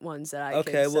 2 ones that I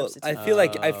Okay, could well, substitute.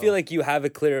 I feel like you have a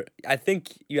clear. I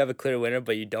think you have a clear winner,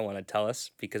 but you don't want to tell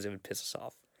us because it would piss us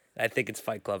off. I think it's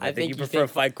Fight Club. I, think you you prefer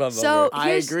think- Fight Club So- over. I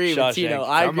Here's- agree with Shawshank. Tino.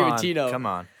 I Come agree on, with Tino. Come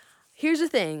on. Here's the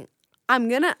thing. I'm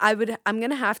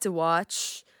gonna have to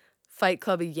watch Fight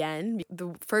Club again.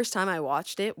 The first time I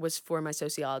watched it was for my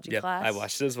sociology Yep, class. I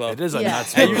watched it as well. It is a Yeah.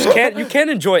 nuts And you movie. just can't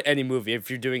enjoy any movie if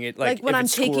you're doing it like when if I'm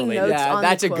it's taking school-related. notes Yeah, on the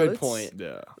that's a good quotes. point.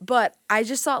 Yeah. But I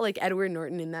just thought like Edward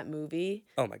Norton in that movie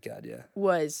Oh my god, yeah.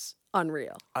 was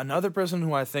unreal. Another person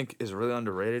who I think is really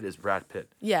underrated is Brad Pitt.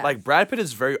 Yeah. Like Brad Pitt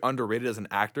is very underrated as an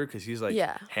actor because he's like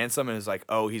Yeah. handsome and is like,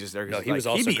 oh, he's just there. 'cause No, he's he was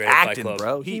like, also he be great at Fight acting, Club.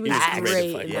 bro. He was acts.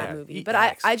 great Fight in Club. that movie. he But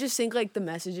acts. I just think like the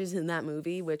messages in that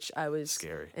movie, which I was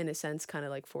Scary. in a sense kind of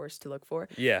like forced to look for,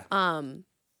 Yeah.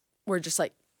 were just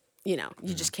like, you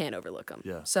just can't overlook them.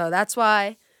 Yeah. So that's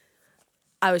why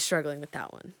I was struggling with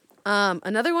that one.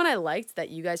 Another one I liked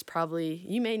that you guys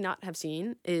you may not have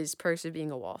seen is Perks of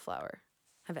Being a Wallflower.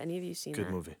 Have any of you seen Good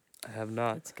that? movie. I have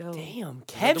not. Let's go. Damn, the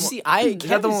Kev. one- See, Is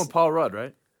that the one Kev with Paul Rudd,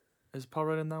 right? Is Paul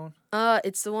Rudd in that one?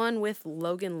 It's the one with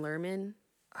Logan Lerman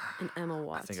and Emma I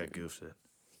Watson. think I goofed it.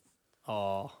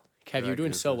 Oh, Kev, Yeah, you're doing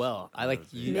goofed so it. well. I like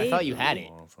you. I Maybe. thought you had it.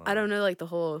 I don't know like the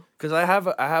whole. Because I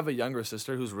have a younger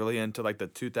sister who's really into like the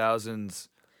 2000s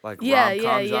like Yeah, rom-com yeah,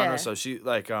 genre. yeah. Mm-hmm. So she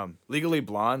like Legally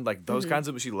Blonde, like those kinds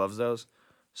of, she loves those.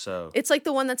 So It's like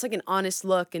the one that's like an honest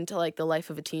look into like the life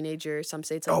of a teenager. Some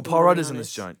say it's like oh, the Paul Rudd really is in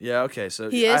this honest. joint. Yeah, okay. So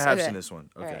He I is? have Okay. seen this one.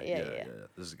 Okay, Alright, yeah.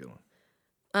 This is a good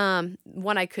one.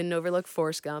 One I couldn't overlook,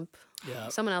 Forrest Gump. Yeah.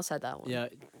 Someone else had that one. Yeah,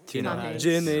 Tino Tom had Hanks.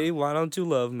 it. Jenny, why don't you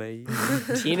love me?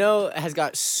 Tino has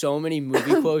got so many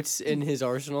movie quotes in his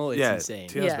arsenal. It's yeah, insane.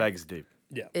 Tino's Yeah. bag is deep.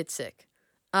 It's sick.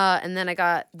 And then I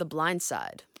got The Blind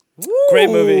Side. Great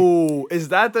movie. Ooh, is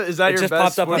that your just best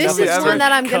popped up on sports This movie is ever? one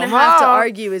that I'm gonna Come have to on.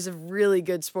 argue is a really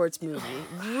good sports movie.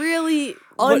 Really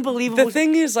But Unbelievable. The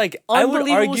thing is, like, I would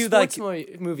Unbelievable argue like,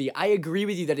 sports movie. I agree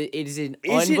with you that it is an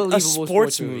is it unbelievable a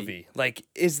sports movie? Like,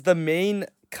 is the main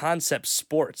concept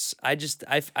sports?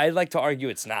 I like to argue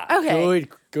it's not. Okay.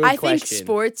 Good I question. think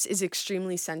sports is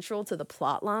extremely central to the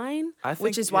plot line, I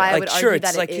which think- is why yeah. I Like, would sure, argue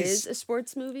it's that like it his- is a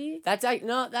sports movie. That's like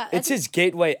no that. It's his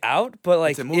gateway out, but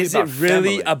like, a movie is it about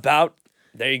really family. about?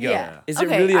 There you go. Yeah. Is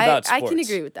Okay, it really about I sports? can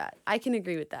agree with that. I can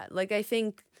agree with that. Like I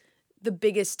think the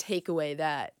biggest takeaway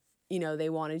that they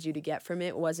wanted you to get from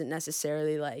it wasn't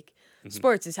necessarily like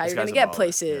sports is how This you're gonna guy's a get baller,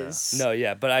 places. No,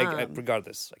 yeah, but I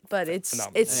regardless. Like, But it's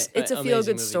phenomenal. it's a Amazing feel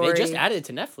good movie. story. They just added it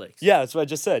to Netflix. yeah, that's what I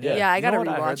just said. Yeah. Yeah, I You know gotta what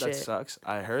I heard rewatch that it. sucks?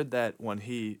 I heard that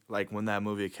when that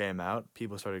movie came out,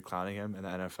 people started clowning him in the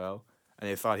NFL, and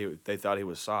they thought he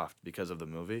was soft because of the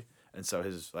movie, and so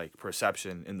his like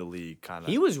perception in the league kind of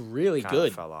He was really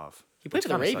good. fell off. He played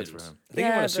Which for the kinda sucks Ravens. him. I think he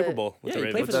won Yeah, a Super but- Bowl with Yeah, the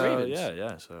he played Ravens. for the Ravens.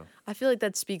 Yeah. So I feel like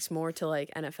that speaks more to like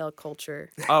NFL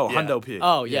culture. oh, Yeah. Hundo P.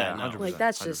 Oh, yeah, no. 100%, Like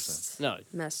that's 100%. just No,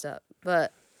 messed up.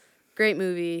 But great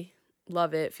movie.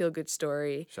 Love it. Feel good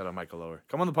story. Shout out Michael Lower.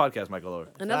 Come on the podcast, Michael Lower.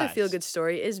 Another Facts. feel good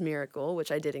story is Miracle,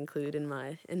 which I did include in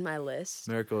my list.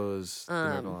 Miracle is the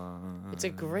Miracle on- it's a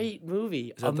great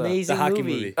movie. that the Amazing hockey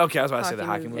movie. movie? Okay, I was about to say the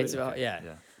Hockey hockey movie. movie. It's about- Okay,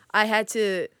 yeah. I had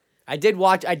to I did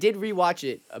rewatch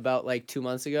it about like 2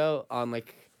 months ago on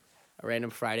like a random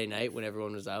Friday night when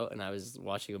everyone was out and I was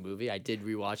watching a movie. I did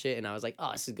rewatch it and I was like,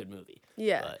 oh, this is a good movie.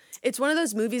 Yeah. But- It's one of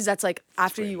those movies that's like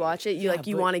after you watch it,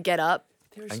 you want to get up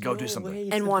And go do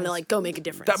something. and want to like go make a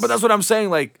difference. But that's what I'm saying.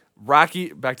 Like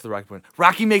Rocky, back to the Rocky point.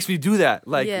 Rocky makes me do that.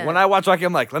 Like Yeah. when I watch Rocky,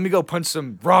 I'm like, let me go punch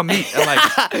some raw meat and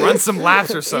like run some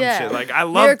laps or some Yeah. shit. Like I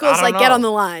love Miracles, I don't like, get know. on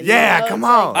the line, you Yeah, know? come It's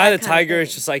like on, Eye of that the kind of Tiger thing.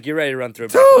 is just like you're ready to run through a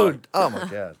backyard. dude. Oh my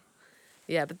god.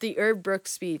 Yeah, but the Herb Brooks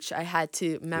speech I had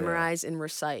to memorize and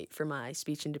recite for my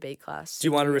speech and debate class. Do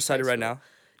you want to in recite it high right school.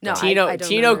 now? No, Tino I don't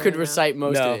Tino remember could right now. recite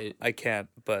most No, of it. I can't.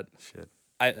 But Shit.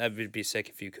 I would be sick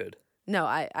if you could. No,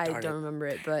 I Darn don't it. remember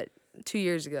it, but 2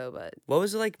 years ago. But What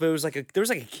was it like? But it was like there was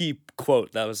like a key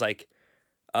quote that was like,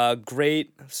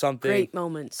 great something. great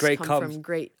moments great come comes from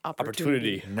great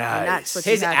opportunity. opportunity. Nice. And that's what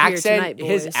His you have accent, here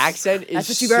tonight, his boys. accent is That's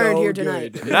what you earned so here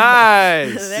tonight. good.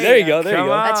 Nice. There you go. There you Come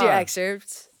go. on. That's your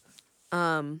excerpt.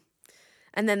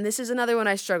 And then this is another one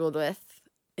I struggled with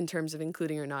in terms of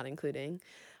including or not including.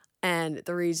 And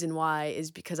the reason why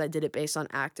is because I did it based on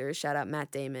actors. Shout out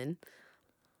Matt Damon.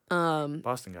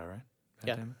 Boston guy, right?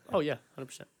 Yeah. Damn it. Oh yeah,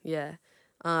 100%. Yeah.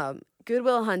 Good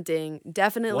Will Hunting,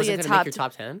 definitely Wasn't a gonna top make your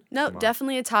top 10? No, Come on.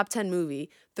 definitely a top 10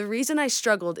 movie. The reason I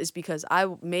struggled is because I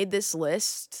made this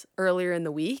list earlier in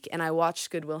the week and I watched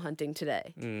Good Will Hunting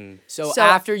today. So, So-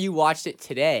 after you watched it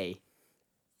today,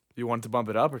 You want to bump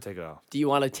it up or take it off? do you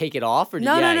want to take it off or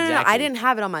No, yeah, no, exactly. I didn't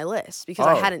have it on my list because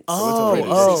I Oh. hadn't Oh,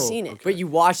 previously oh. seen it. But you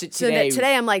watched it So today.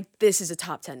 today I'm like, this is a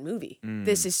top 10 movie.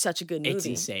 This is such a good movie. It's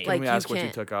insane. Like Let me you ask what you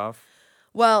can't. took off.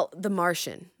 Well, The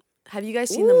Martian. Have you guys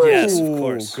seen The Martian? Yes, of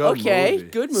course. Good Okay, movie.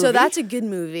 good movie. So that's a good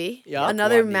movie. Yeah.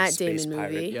 Another Blondie, Matt space Damon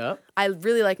pirate. movie. Yep. I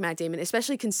really like Matt Damon,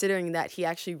 especially considering that he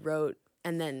actually wrote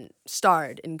and then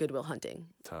starred in Good Will Hunting.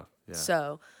 Tough. Yeah.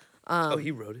 So, Oh,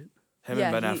 he wrote it. Him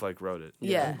yeah, and Ben he- Affleck wrote it.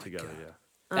 Yeah. Together.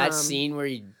 Yeah. That scene where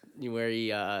he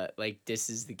like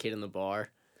disses the kid in the bar.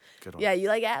 Good one. yeah, you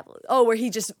like apples. Oh, where he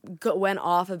just went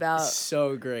off about.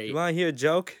 So great. You want to hear a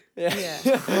joke? Yeah.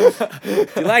 You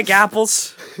like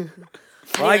apples?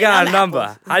 Well, I like got a them number.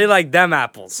 apples? How do you like them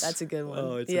apples? That's a good one.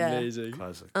 Oh, it's yeah. amazing.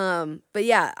 Classic. But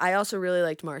yeah, I also really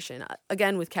liked Martian.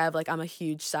 Again, with Kev, like I'm a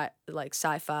huge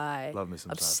sci-fi. Love me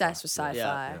some obsessed sci-fi. with Yeah.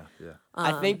 sci-fi. Yeah. Yeah.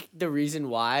 I think the reason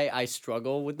why I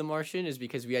struggle with The Martian is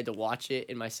because we had to watch it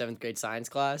in my 7th grade science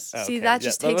class. See, Okay, that yeah.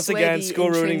 just Once takes away again, the school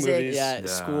ruining intrinsic. movies. Yeah, Yeah.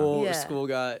 school Yeah.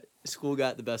 school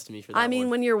got the best of me for that. I mean, one.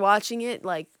 when you're watching it,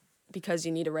 like because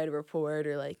you need to write a report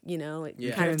or like it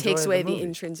Yeah. kind of You takes enjoy away the the movie.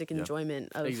 intrinsic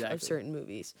enjoyment of Exactly. certain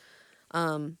movies.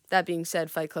 That being said,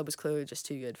 Fight Club was clearly just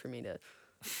too good for me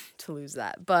to lose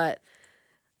that. But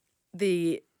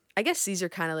I guess these are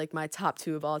kind of like my top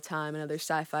 2 of all time. Another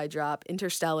sci-fi drop,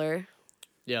 Interstellar.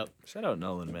 Yep. Shout out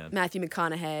Nolan, man. Matthew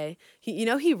McConaughey.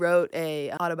 He wrote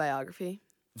a autobiography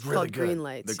Really called good. Green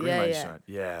Lights. The Green Yeah, Lights yeah. shot.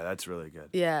 Yeah, that's really good.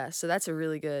 Yeah, so that's a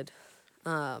really good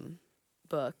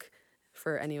book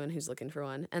for anyone who's looking for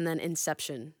one. And then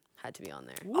Inception had to be on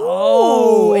there.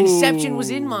 Oh, Inception was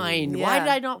in mine. Why Yeah. did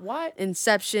I not? What?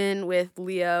 Inception with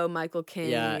Leo, Michael Caine.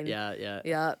 Yeah.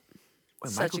 Yep.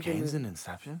 Wait, Such Michael a good Caine's movie. in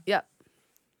Inception? Yep.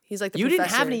 He's like the You didn't have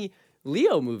professor. any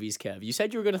Leo movies, Kev. You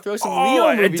said you were going to throw some Oh, Leo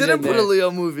I movies didn't in put there. a Leo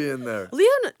movie in there.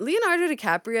 Leonardo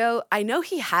DiCaprio, I know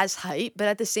he has hype, but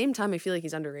at the same time, I feel like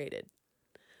he's underrated.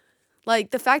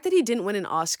 Like, the fact that he didn't win an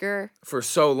Oscar. For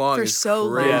so long. For is so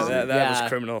long. crazy. Yeah, that Yeah. was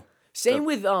criminal. Same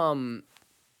with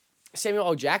Samuel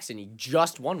L. Jackson. He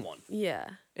just won one Yeah.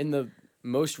 in the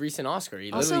most recent Oscar.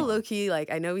 He Also, literally- low key,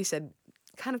 like, I know we said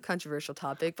kind of controversial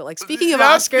topic, but like, speaking of Yep,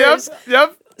 Oscars,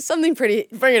 Yep. something pretty.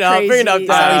 Bring it up, Crazy, bring it up, something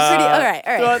Daz. pretty.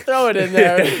 All right. throw it in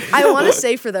there. I want to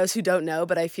say for those who don't know,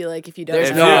 but I feel like if you don't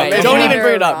There's know, no you're way. living Don't even under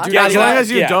bring a it up. rock. Do Yeah, not as even- long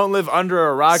as you yeah. don't live under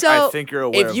a rock, I So, think you're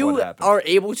aware If of you what happened. are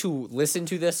able to listen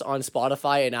to this on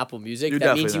Spotify and Apple Music, You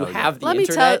that means you definitely know, have yeah. the Let me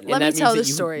tell. internet. and Let that me means tell that the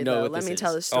you story know though. what Let this me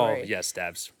tell the is. story. Oh, yes,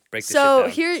 Dabs. Break this So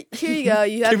shit down. here you go.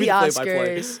 You have Give the me the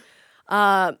play-by-play. Oscars.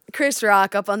 Chris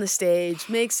Rock up on the stage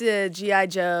makes a G.I.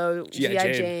 Joe,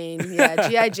 G.I. Jane, yeah,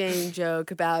 G.I. Jane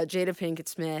joke about Jada Pinkett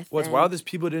Smith. What's and- wild is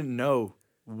people didn't know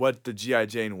what the G.I.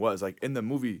 Jane was. Like, in the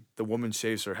movie, the woman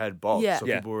shaves her head bald. Yeah. So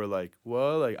Yeah. people were like,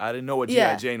 well, like, I didn't know what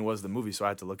Yeah. G.I. Jane was, the movie, so I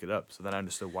had to look it up. So then I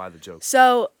understood why the joke.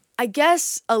 So I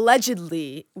guess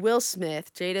allegedly Will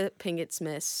Smith, Jada Pinkett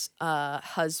Smith's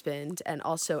husband and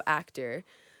also actor,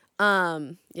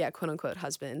 quote unquote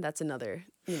husband. That's another,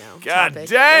 God topic.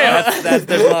 damn!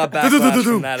 There's a lot of backlash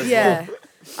from that as Yeah.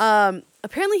 well.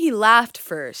 Apparently he laughed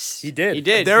first. He did. He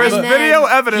did. There is And then- video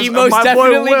evidence He of most my boy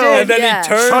definitely Will did. And then Yeah. he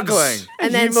turns. chuckling.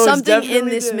 And then He most something in definitely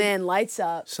this did. man lights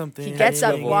up. Something He gets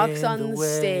up, happening walks in on the the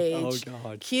way. stage. Oh,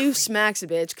 God. Q smacks a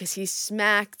bitch because he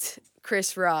smacked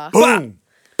Chris Rock. Boom!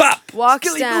 Bop.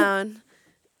 Walks down.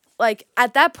 Like,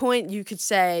 at that point, you could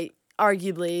say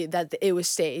arguably that it was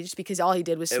staged because all he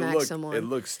did was smack someone. It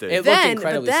looks staged. It looked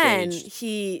incredibly but then staged.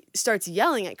 he starts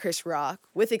yelling at Chris Rock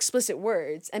with explicit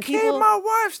words, and Keep people, my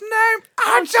wife's name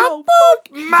out your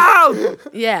book mouth.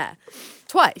 yeah,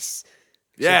 twice.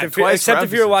 Yeah, Except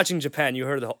if you were watching. watching Japan, you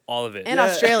heard all of it. And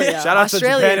Australia. Shout out to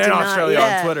Australia Japan and did not- Australia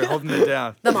yeah. on Twitter, holding it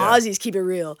down. Them Yeah. Aussies keep it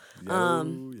real.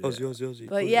 Aussie.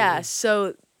 But yeah,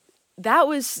 so that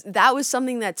was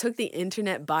something that took the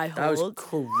internet by That was hold.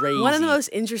 crazy. One of the most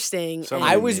interesting So and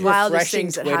many I was wildest refreshing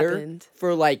things that Twitter happened.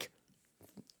 for like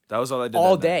That was all I did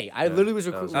all that night. day. I Yeah, literally was.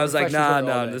 that I was like, refreshing Twitter all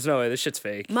no, day. there's no way. This shit's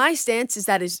fake. My stance is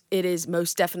that it is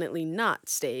most definitely not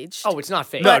staged. Oh, it's not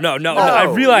fake. No. I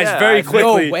realized yeah, very I-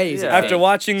 quickly No way is it after fake.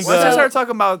 watching Once I the started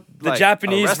talking about like,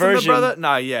 Japanese arresting the version- brother,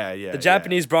 nah, yeah.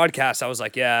 Japanese broadcast, I was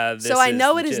like, yeah. This so I is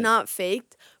know it is legit. not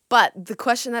faked, but the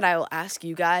question that I will ask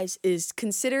you guys is: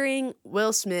 considering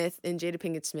Will Smith and Jada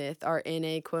Pinkett Smith are in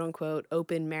a quote unquote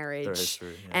open marriage,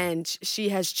 history, yeah. and she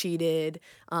has cheated.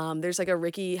 There's like a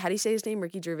Ricky, how do you say his name?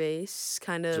 Ricky Gervais,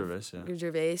 kind of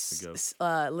Gervais,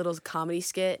 little comedy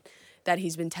skit that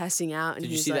he's been testing out. And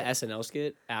Did you he's see like, the SNL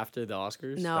skit after the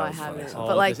Oscars? No, That I was funny. haven't. Oh,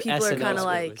 But like this people are SNL kind of skit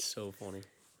like, was so funny.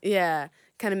 yeah,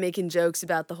 kind of making jokes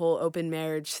about the whole open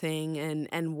marriage thing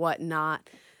and whatnot.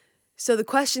 So the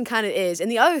question kind of is, and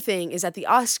the other thing is that the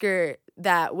Oscar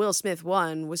that Will Smith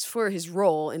won was for his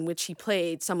role in which he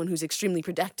played someone who's extremely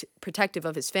protective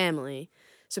of his family.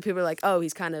 So people are like, oh,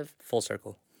 he's kind of, Full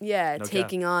circle. yeah, No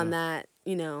taking cap, on yeah.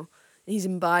 that, he's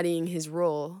embodying his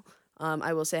role.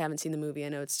 I will say I haven't seen the movie. I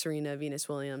know it's Serena Venus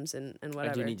Williams and whatever.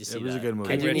 I do need to see It was that. a good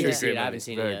movie. I do King need to Richard, see it. great I haven't movie.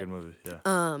 seen it Very yet. good movie.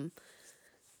 Yeah.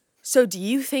 So do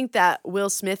you think that Will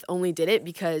Smith only did it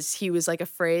because he was like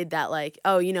afraid that like,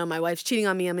 oh, my wife's cheating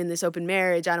on me. I'm in this open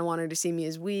marriage. I don't want her to see me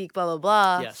as weak, blah, blah,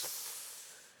 blah. Yes.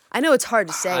 I know it's hard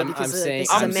to say I'm because saying, this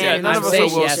is a I'm man saying in none this of us are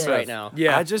saying Will yes relationship. right now.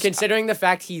 Yeah. I just Considering the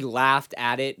fact he laughed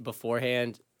at it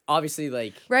beforehand, obviously,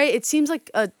 like, Right? It seems like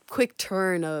a quick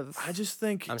turn of I just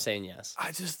think I'm saying yes.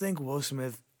 Will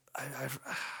Smith.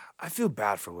 I feel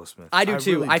bad for Will Smith. I do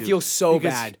too. really I do. feel so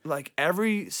Because, bad. Like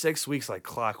every 6 weeks, like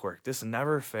clockwork, this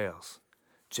never fails.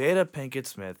 Jada Pinkett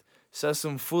Smith says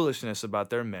some foolishness about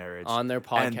their marriage On their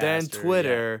podcast. and then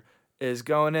Twitter is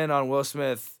going in on Will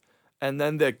Smith, and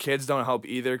then the kids don't help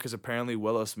either because apparently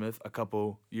Willow Smith a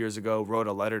couple years ago wrote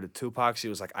a letter to Tupac. She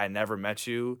was like, "I never met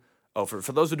you." Oh,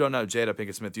 for those who don't know, Jada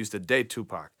Pinkett Smith used to date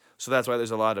Tupac, so that's why there's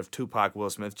a lot of Tupac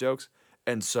Will Smith jokes,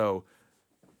 and so.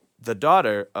 The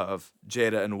daughter of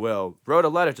Jada and Will wrote a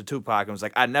letter to Tupac and was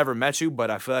like, "I never met you, but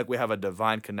I feel like we have a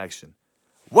divine connection."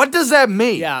 What does that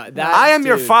mean? Yeah, that- I am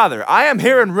your dude. father. I am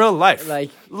here in real life. Like-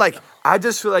 I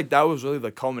just feel like that was really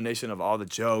the culmination of all the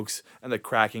jokes and the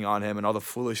cracking on him and all the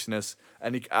foolishness.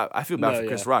 And I feel bad No, for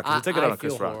Chris yeah. Rock because he took it I on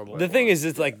Chris feel Rock. horrible. The thing is,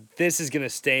 it's like this is gonna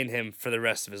stain him for the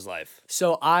rest of his life.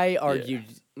 So I argued,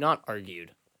 not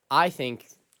argued. I think,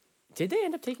 did they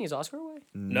end up taking his Oscar away?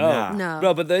 Nah.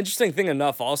 No. But the interesting thing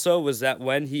enough also was that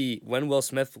when Will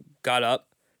Smith got up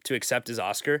to accept his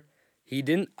Oscar, he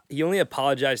only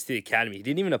apologized to the Academy. He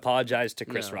didn't even apologize to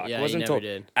Chris No, Rock. yeah, It he wasn't never until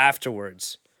did.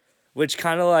 afterwards. Which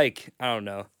kind of like, I don't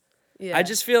know. yeah. I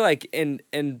just feel like in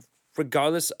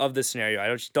regardless of the scenario,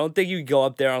 I don't think you go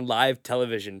up there on live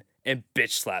television and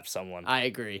bitch slap someone. I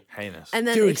agree. Heinous. and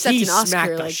then Dude, accept he an Oscar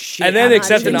smacked the like shit And then out of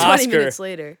accept him. an 20 Oscar. minutes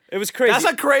later. It was crazy. That's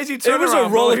a crazy It was a turnaround,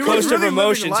 bro. roller He was coaster really of living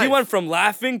emotions. He life. went from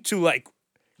laughing to like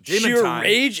Demon sheer time.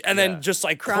 rage and Yeah. then just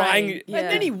like Crying. crying. Yeah. And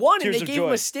then he won, and Tears they of gave joy.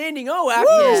 him a standing O after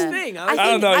Yeah. his thing. I I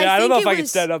don't know. think- Yeah, I don't know think if it I could was-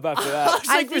 stand up after that. I like,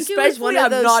 think it was respectfully, one of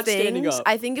I'm those not standing things. up.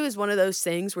 I think it was one of those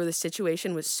things where the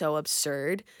situation was so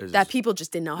absurd It's that just- people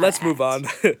just didn't know how Let's to move act.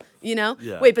 on. You know?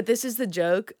 Yeah. Wait, but this is the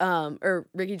joke, or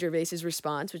Ricky Gervais's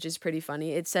response, which is pretty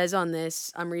funny. It says on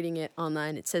this, I'm reading it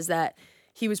online. It says that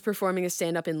he was performing a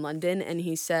stand-up in London, and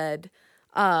he said,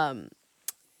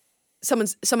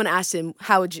 someone asked him,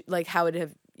 how would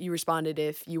have you responded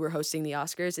if you were hosting the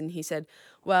Oscars? And he said,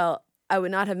 well, I would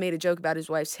not have made a joke about his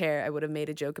wife's hair. I would have made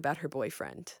a joke about her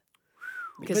boyfriend.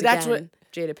 Because But that's again,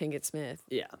 Jada Pinkett Smith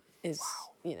Yeah. is,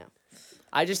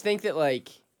 I just think that, like,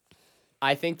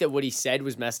 I think that what he said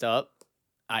was messed up.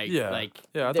 Yeah.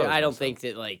 Yeah, I thought it was I don't messed think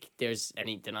that, like, there's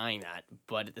any denying that.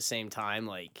 But at the same time,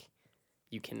 like,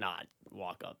 you cannot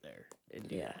walk up there and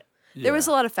do that. There was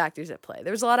a lot of factors at play.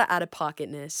 There was a lot of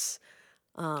out-of-pocketness.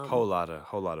 whole lot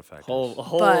of factors. A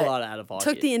whole But lot out of pocket.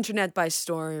 Took the internet by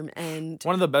storm, and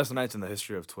One of the best nights in the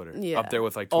history of Twitter. Yeah. Up there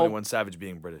with like 21 Savage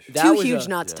being British. That too was huge a-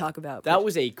 not to talk about. That but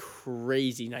was a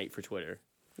crazy night for Twitter.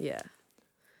 yeah.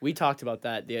 We talked about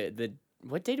that. The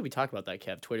what day did we talk about that,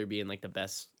 Kev? Twitter being like the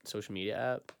best social media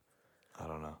app. I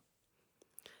don't know.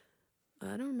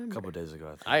 I don't remember. A couple of days ago, I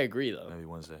think. I agree though. Maybe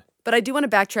Wednesday. But I do want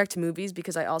to backtrack to movies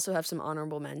because I also have some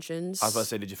honorable mentions. I was about to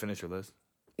say, did you finish your list?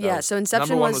 Yeah, was- so Inception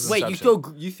number one was. was Wait,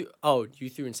 Inception. you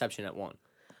threw Inception at one.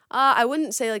 I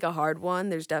wouldn't say like a hard one.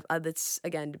 There's that's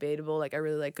again debatable. Like I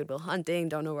really like Good Will Hunting.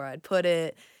 Don't know where I'd put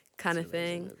it, kind of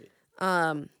thing.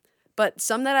 But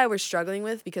some that I was struggling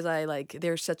with because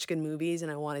they're such good movies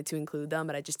and I wanted to include them,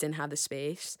 but I just didn't have the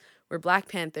space. Were Black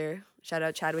Panther. Shout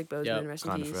out Chadwick Boseman. Yep. Rest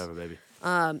in Wakanda peace. Forever, baby.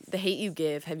 The Hate You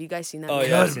Give. Have you guys seen that? Oh, movie?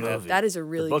 yeah, I've Good seen that. movie. That is a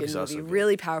really book good is also movie. good.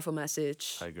 Really powerful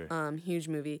message. I agree. Huge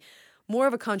movie. More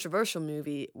of a controversial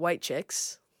movie. White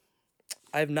Chicks.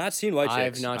 I have not seen White Chicks. I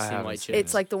have not I seen haven't White seen Chicks.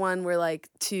 It's like the one where like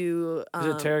two. Is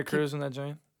it Terry Crews in that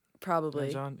joint?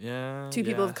 Probably. John? Yeah. Two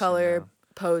people of color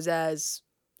pose as,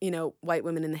 white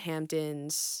women in the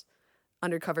Hamptons,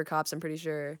 undercover cops, I'm pretty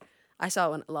sure. I saw it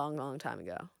one a long, long time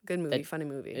ago. Good movie, funny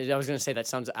movie. I was gonna say that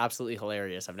sounds absolutely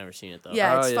hilarious. I've never seen it though.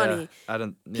 Yeah, it's funny. I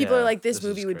don't. People are yeah, like, this is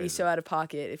movie would be crazy. so out of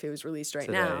pocket if it was released right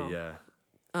Today, now.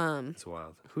 Yeah. It's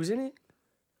wild. Who's in it?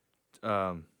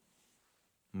 Marlon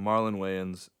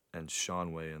Wayans and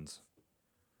Sean Wayans.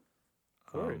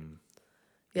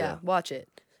 Yeah, watch it.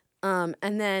 And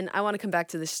then I want to come back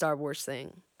to the Star Wars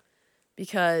thing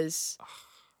because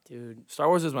Dude. Star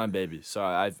Wars is my baby, so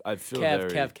I feel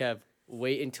very. Kev.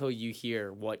 Wait until you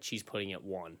hear what she's putting at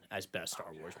one as best Star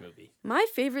Wars movie. my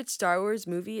favorite Star Wars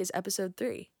movie is Episode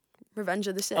 3, Revenge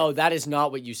of the Sith. Oh, that is not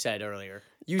what you said earlier.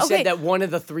 You Okay. said that one of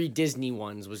the 3 Disney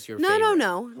ones was your No, favorite.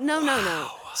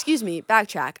 no. Excuse me,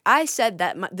 backtrack. I said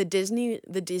that the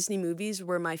Disney movies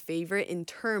were my favorite in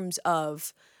terms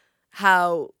of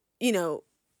how,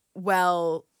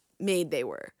 well made they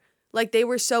were. Like they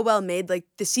were so well made, like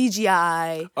the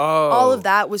CGI, all of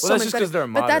that was Well, so that's much just better. 'cause they're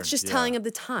But that's modern, just yeah. telling of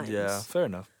the times. Yeah, fair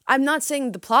enough. I'm not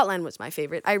saying the plotline was my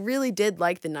favorite. I really did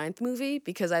like the 9th movie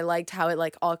because I liked how it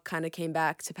like all kind of came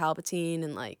back to Palpatine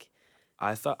and like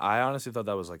I honestly thought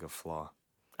that was like a flaw,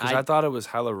 because I- I thought it was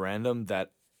hella random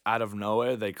that out of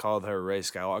nowhere they called her Rey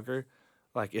Skywalker.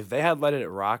 Like if they had let it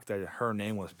rock that her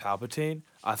name was Palpatine,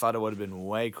 I thought it would have been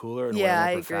way cooler and Yeah,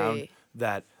 way I more profound. agree.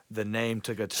 That the name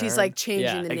took a turn. she's like changing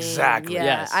Yeah, the name. exactly. Yeah,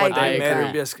 Yes, I But agree. they I made her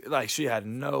agree. be like she had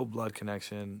no blood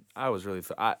connection. I was really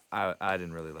I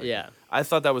didn't really like. Yeah. it. I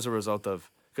thought that was a result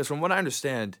of because from what I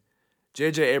understand,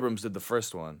 J.J. Abrams did the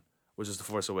first one, which is the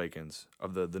Force Awakens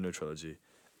of the new trilogy,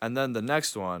 and then the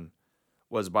next one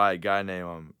was by a guy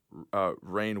named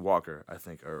Rain Walker, I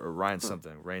think, or Ryan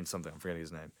something, Rain something. I'm forgetting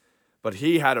his name, but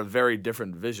he had a very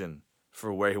different vision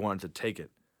for where he wanted to take it.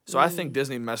 So I think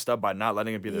Disney messed up by not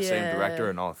letting it be the same director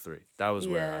Yeah. in all 3. That was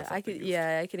where I Yeah, thought I they could. goofed.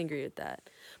 Yeah, I can agree with that.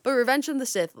 But Revenge of the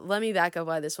Sith. Let me back up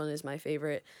why this one is my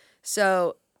favorite.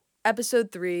 So,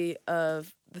 Episode 3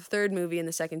 of the 3rd movie in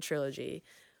the 2nd trilogy.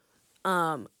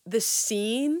 The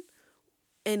scene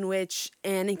in which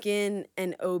Anakin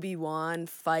and Obi-Wan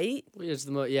fight. It's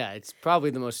it's probably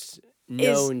the most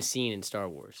known scene in Star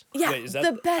Wars. Yeah, Wait, is that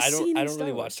the best I don't, scene. I in don't Star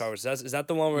really Wars. watch Star Wars. Is that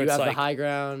the one where You it's have like the high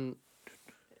ground.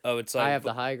 oh, it's like I have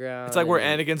the high ground. It's like where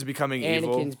and Anakin's becoming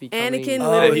evil. Anakin's becoming. Anakin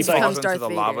Oh, literally he's like- becomes falls Darth into the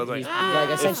Vader. lava, like, He's like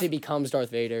essentially becomes Darth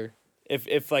Vader.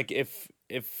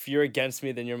 if you're against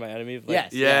me, then you're my enemy. Like,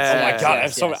 Yes. Yeah. Oh my god, I have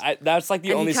yes, so yes. that's like the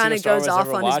And he only scene kinda of Star goes Wars I've off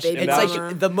ever on his watched. baby and It's that's-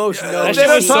 like the most known. They shit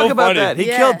don't was talk so about funny. that. He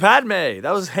Yeah. killed Padme.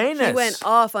 That was heinous. He went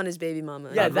off on his baby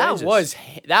mama. Yeah, Outrageous.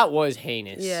 that was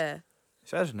heinous. Yeah.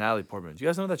 Shout out to Natalie Portman. Do you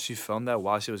guys know that she filmed that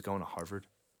while she was going to Harvard?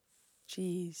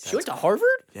 Jeez. She went to Harvard.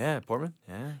 Yeah, Portman.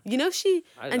 Yeah. You know I did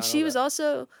and not she know was that.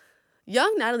 also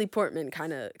young Natalie Portman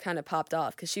kind of popped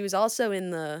off because she was also in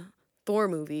the Thor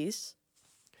movies.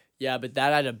 Yeah, but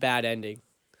that had a bad ending.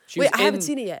 She Wait, was I haven't in-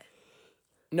 seen it yet.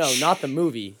 No, not the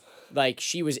movie. Like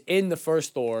she was in the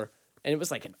first Thor, and it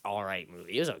was like an all right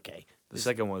movie. It was okay. The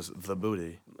second was The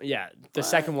Booty. Yeah, the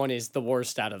second one is the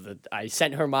worst out of the. I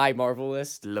sent her my Marvel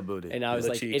list, La Booty. and I was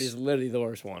The like, it cheeks. is literally the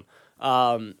worst one.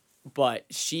 But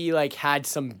she like had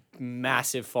some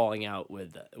massive falling out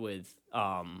with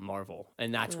Marvel,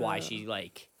 and that's why she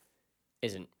like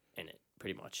isn't in it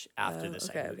pretty much after the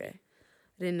second movie. Okay.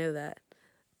 I didn't know that.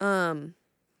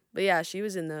 But yeah, she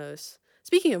was in those.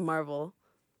 Speaking of Marvel,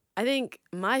 I think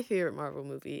my favorite Marvel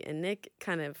movie, and Nick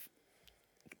kind of,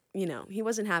 he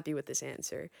wasn't happy with this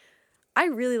answer. I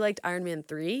really liked Iron Man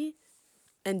 3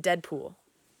 and Deadpool.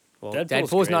 Well, Deadpool's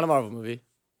Deadpool's great. not a Marvel movie.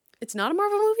 It's not a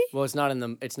Marvel movie, Well, it's not in the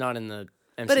MCU.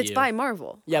 but it's by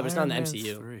Marvel. Yeah, but it's not in Iron the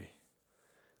Man MCU. 3.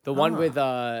 The one with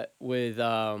the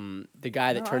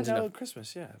guy that turns into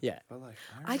Christmas, yeah. Yeah. But like,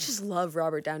 I just love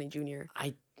Robert Downey Jr.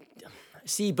 I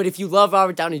see, but if you love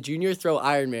Robert Downey Jr., throw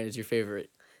Iron Man as your favorite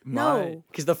No.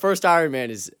 because the first Iron Man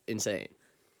is insane.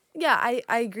 Yeah, I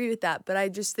agree with that, but I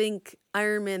just think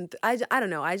Iron Man. I don't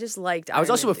know. I just liked. I was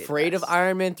Iron also Man 3 the afraid of best.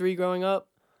 Iron Man 3 growing up.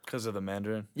 Because of the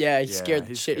Mandarin. Yeah, he Yeah, scared the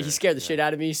he's shit. He scary, scared the yeah. shit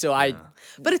out of me. So I.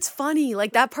 But it's funny.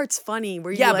 Like that part's funny.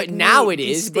 Where you Yeah, like, but now meet it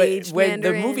the is. But stage when the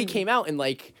movie Mandarin. came out in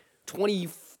like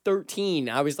 2013,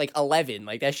 I was like 11.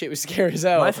 Like that shit was scary as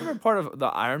hell. My favorite part of the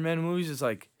Iron Man movies is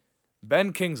like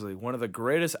Ben Kingsley, one of the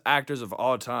greatest actors of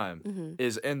all time,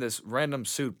 is in this random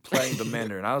suit playing the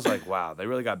Mandarin. I was like, wow, they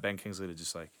really got Ben Kingsley to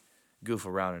just like goof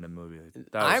around in a movie.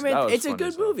 Iron Man. It's a fun good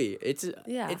as hell. movie. It's a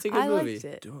good I movie. liked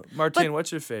it. Martine,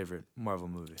 what's your favorite Marvel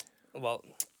movie? Well,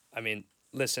 I mean,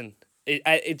 listen,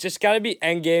 it just got to be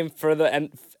Endgame for the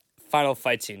final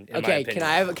fight scene. In my Okay,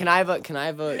 opinion. can I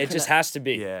have a? It just has to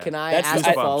be. Yeah. Can I That's ask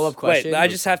the- a follow up question? Wait,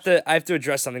 I have to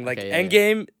address something. Like Okay, yeah,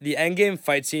 Endgame, the Endgame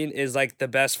fight scene is like the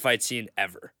best fight scene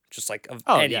ever, just like of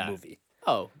any yeah. movie.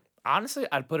 Oh, Honestly,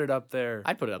 I'd put it up there.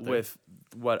 I'd put it up there. with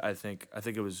what I think. I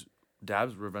think it was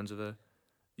Dab's Revenge of the.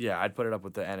 Yeah, I'd put it up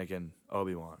with the Anakin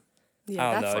Obi-Wan. Yeah,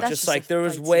 I don't that's- know. It's that's just a like there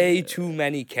was fight way scene. too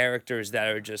many characters that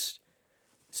are just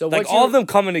so like what's all your- of them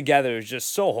coming together is just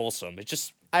so wholesome.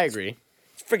 It's I agree.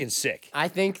 freaking sick. I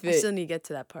think I that still need to get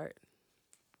to that part.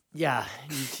 yeah,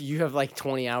 you have like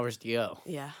 20 hours to go.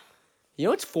 Yeah. You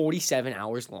know it's 47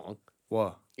 hours long.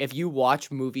 What? If you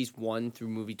watch movies 1 through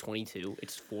movie 22,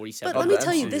 it's 47. But let the me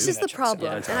tell you, MCU, this is the that checks out.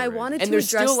 problem, Yeah, it's and I outrageous. wanted and to there's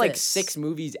address still like this. 6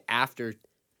 movies after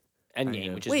Endgame,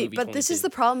 Yeah. which is Wait, movie but this is 22. the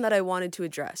problem that I wanted to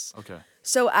address. Okay.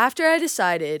 So after I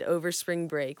decided over spring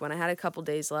break, when I had a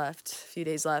few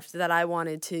days left, that I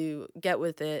wanted to get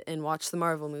with it and watch the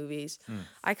Marvel movies,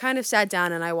 I kind of sat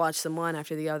down and I watched them one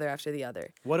after the other after the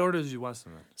other. What order did you watch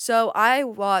them in? So I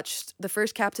watched the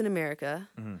first Captain America,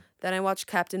 then I watched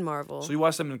Captain Marvel. So you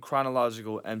watched them in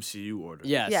chronological MCU order.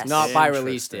 Yes, Yes. not by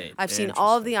release Interesting. date. I've seen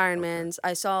all of the Interesting. Iron Okay. Mans.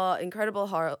 I saw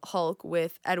Incredible Hulk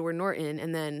with Edward Norton,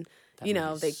 and then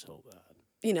they so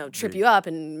bad. trip you up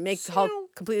and make Hulk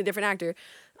completely different actor.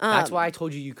 That's why I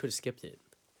told you could have skipped it.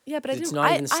 Yeah, but I It's didn't.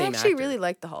 not even the I same actually actor. really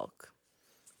liked the Hulk,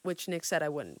 which Nick said I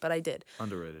wouldn't, but I did.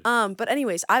 Underrated. But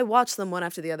anyways, I watched them one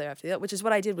after the other, which is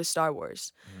what I did with Star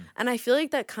Wars, and I feel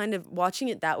like that kind of watching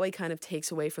it that way kind of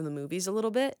takes away from the movies a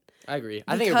little bit. I agree.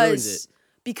 I think it ruins it.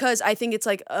 Because I think it's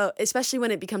like, especially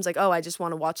when it becomes like, oh, I just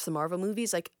want to watch the Marvel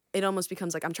movies. Like it almost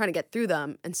becomes like I'm trying to get through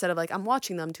them instead of like I'm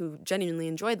watching them to genuinely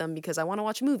enjoy them because I want to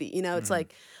watch a movie. It's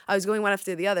like I was going one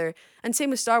after the other, and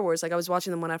same with Star Wars. Like I was watching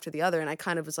them one after the other, and I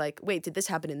kind of was like, wait, did this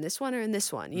happen in this one or in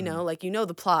this one? Like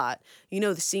the plot,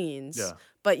 the scenes, Yeah.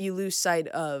 but you lose sight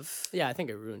of Yeah, I think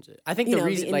it ruins it. I think You the know, the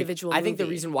reason, individual I think the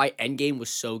movie. reason why Endgame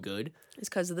was so good it's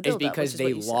because of the is build because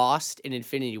they lost in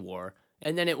Infinity War,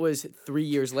 and then it was 3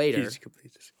 years later.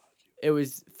 It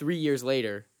was 3 years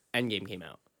later, Endgame came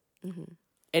out.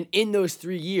 And in those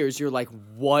 3 years, you're like,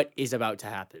 what is about to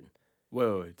happen?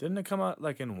 Wait. Didn't it come out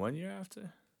like in 1 year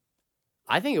after?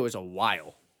 I think it was a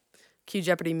while. Cue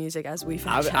Jeopardy music as we I,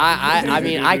 finish. I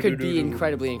mean, I could be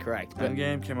incredibly incorrect, but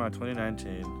Endgame came out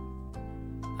 2019.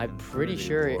 I'm pretty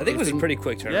sure. I think it was a pretty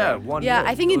quick turnaround. Yeah, 1 Yeah, year.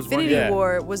 I think It was 1 Infinity year.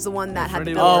 War was the one that had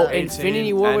the Infinity build Oh, War up. 18,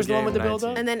 Infinity War was the one with the Endgame build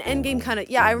up? 19. And then Endgame kind of,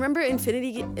 yeah, I remember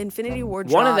Infinity War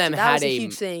dropped. One of them that was had a a-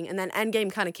 huge thing, and then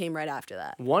Endgame kind of came right after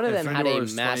that. One of them had Infinity War a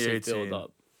was massive 2018. build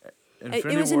up. It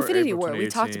was Infinity April War. We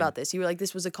talked 2018. about this. You were like,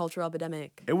 this was a cultural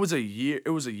epidemic. It was a year.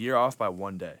 It was a year off by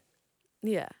 1 day.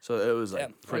 Yeah. So it was like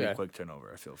Yeah, pretty okay. quick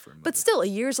turnover. I feel for a movie. But still, a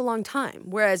year's a long time.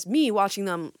 Whereas me watching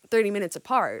them 30 minutes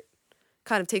apart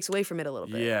kind of takes away from it a little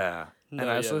bit. yeah, No, and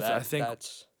I yeah, also that- I think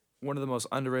that's one of the most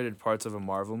underrated parts of a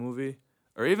Marvel movie,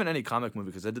 or even any comic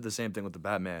movie, because I did the same thing with the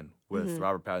Batman with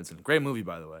Robert Pattinson. Great movie,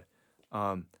 by the way.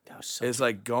 That was so. Is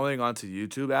like going onto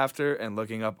YouTube after and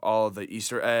looking up all of the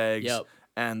Easter eggs Yep.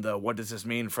 and the what does this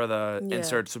mean for the Yeah.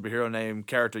 insert superhero name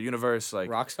character universe. Like,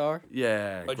 Rockstar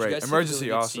yeah, Oh, did you great. guys see the Emergency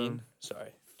deleted awesome. scene?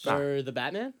 Sorry. for the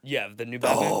Batman. Yeah, the new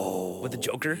Batman with the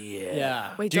Joker.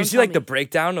 Yeah. Wait, Do you don't see tell like the me.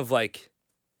 breakdown of like?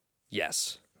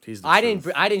 Yes. He's the I truth.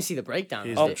 didn't see the breakdown.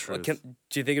 He's of the it. truth.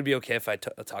 Do you think it'd be okay if I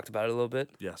talked about it a little bit?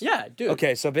 Yes. Yeah, dude.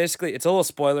 Okay, so basically, it's a little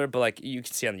spoiler, but like you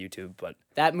can see on YouTube. But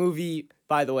That movie,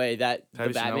 by the way, Have the you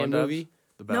seen that Batman one, Dubs? movie.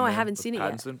 The No, I Batman haven't with seen it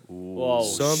yet. Pattinson? Ooh. Whoa,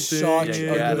 such a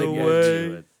Yeah, good they movie. get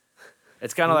to it.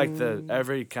 It's kind of like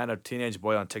every kind of teenage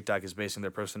boy on TikTok is basing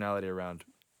their personality around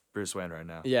Bruce Wayne right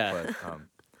now. Yeah.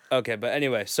 But, okay, but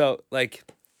anyway, so like,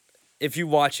 if you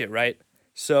watch it, right?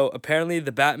 So apparently,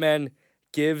 the Batman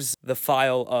gives the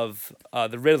file of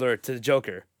the Riddler to the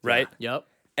Joker, right? Yep.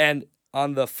 And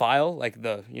on the file, like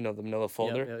the manila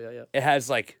folder, Yep. it has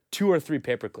like 2 or 3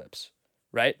 paper clips,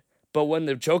 right? But when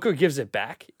the Joker gives it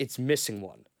back, it's missing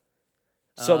one.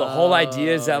 So the whole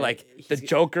idea is that like the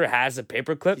Joker has a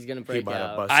paperclip. He's gonna he break might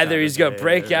have out. busted Either out he's his gonna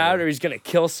break head. out or he's gonna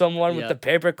kill someone with Yep. the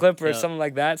paperclip or Yep. something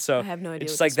like that. So I have no idea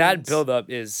it's what like this that means. buildup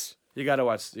is You gotta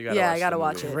watch. You gotta Yeah, watch I gotta the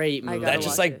watch movie. it. Great I movie. gotta That just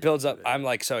watch like it. builds up. I'm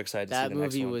like so excited to That see the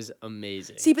next movie one. was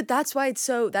amazing. See, but that's why it's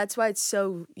so,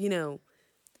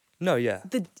 No, yeah.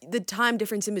 the time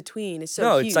difference in between is so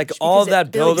No, huge. it's like all because it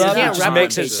that build builds up, you it can't just up.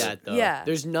 makes replicate it- that though. Yeah.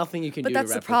 There's nothing you can But do that's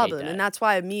to the replicate problem, that. and that's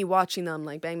why me watching them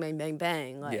like bang, bang, bang,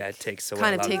 bang, like Yeah, it takes away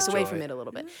kind a of lot takes the away joy. from it a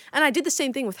little bit. And I did the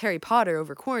same thing with Harry Potter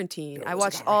over quarantine. I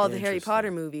watched all the Harry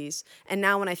Potter movies, and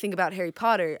now when I think about Harry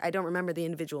Potter, I don't remember the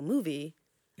individual movie.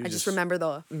 I just remember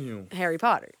the Harry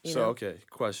Potter. You know? Okay,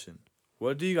 question.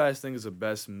 What do you guys think is the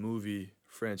best movie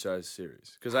franchise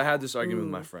series? Because I had this argument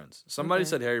with my friends. Somebody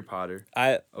said Harry Potter.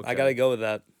 I Okay. gotta go with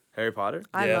that. Harry Potter?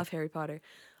 I Yeah. love Harry Potter.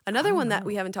 Another one that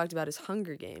we haven't talked about is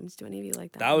Hunger Games. Do any of you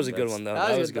like that? That was a one? good one though. that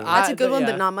That was was a good. good I- one. That's a good one,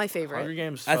 yeah. but not my Hunger favorite.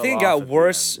 Games. I fell think it off got at the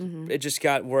worse. end. It just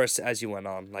got worse as you went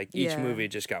on. Like each Yeah. movie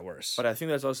just got worse. But I think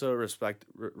that's also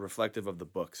reflective of the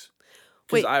books.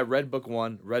 Wait. Because I read book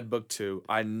 1, read book 2.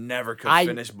 I never could I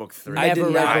finish book 3. I did never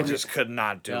not. read I book- just could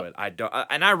not do Yep. it. I don't,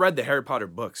 and I read the Harry Potter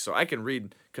books, so I can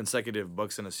read consecutive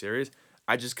books in a series.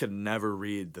 I just could never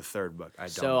read the third book. I don't.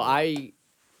 So know. I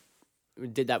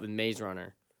did that with Maze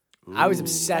Runner. I was Ooh.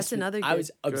 obsessed. That's with- another I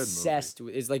was movie. obsessed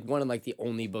with. It's like one of like the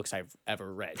only books I've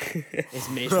ever read. It's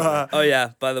Maze Runner. Oh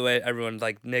yeah. By the way, everyone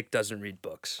like Nick doesn't read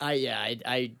books. I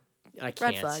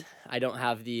can't. flag. I don't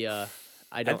have the. I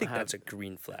I don't think have that's a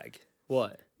green flag.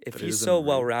 what. If But he he's doesn't so read.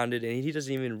 well rounded and he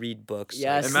doesn't even read books.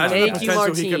 Yes. like, Imagine Thank the you,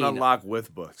 potential he can Martine. unlock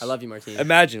with books. I love you, Martine.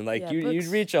 imagine like Yeah, you'd books-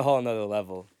 reach a whole another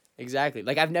level. Exactly.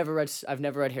 Like I've never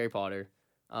read Harry Potter.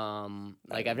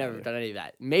 Like I've never done any of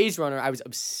that. Maze Runner, I was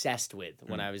obsessed with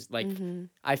when I was like,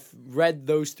 I read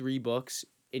those 3 books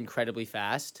incredibly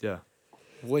fast. Yeah.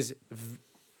 Was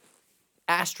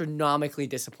astronomically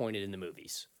disappointed in the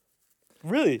movies.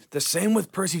 Really? The same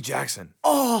with Percy Jackson.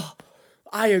 Oh,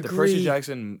 I agree. The Percy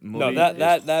Jackson movie. No,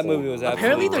 that movie was horrible.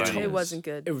 Apparently absolutely they're horrendous. It wasn't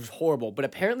good. It was horrible, but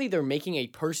apparently they're making a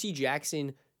Percy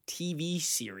Jackson TV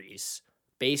series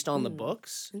based on the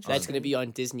books. That's going to be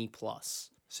on Disney Plus.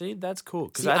 See, that's cool.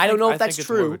 'Cause See, I don't know if think that's it's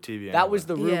more of true. a TV That was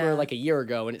the rumor Yeah. like a year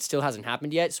ago, and it still hasn't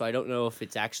happened yet. So I don't know if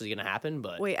it's actually going to happen.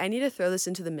 But Wait, I need to throw this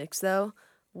into the mix though.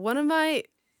 One of my,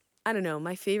 I don't know,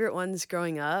 my favorite ones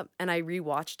growing up, and I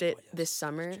rewatched it this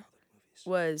summer,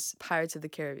 was Pirates of the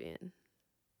Caribbean.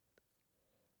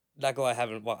 Not gonna lie, I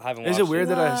haven't watched Is it weird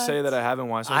that I What? say that I haven't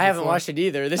watched? I haven't before? watched it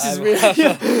either. This I is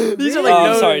haven't- weird. These are like Oh,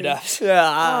 no. I'm sorry, Dabs. Yeah, Oh,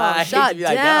 I hate shut to be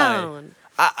that guy. down.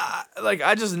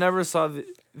 I just never saw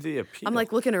the appeal. I'm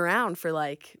like looking around for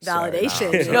like Sorry,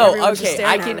 validation. no. and No, everyone's just okay,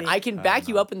 I staring at can me. back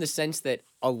you up in the sense that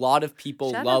a lot of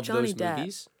people Shout out love Johnny those Depp.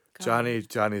 movies.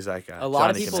 Johnny's that guy. A lot Johnny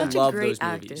of people can Such a love great those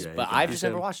actor. movies, Yeah, he but can I've do just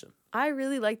never so. watched them. I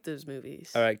really like those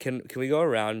movies. All right, can we go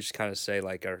around and just kind of say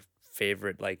like our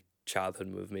favorite like childhood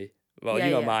movie? Well, Yeah,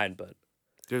 you know yeah. mine, but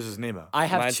Yours is Nemo. I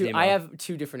have Mine's two. Nemo. I have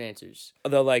 2 different answers.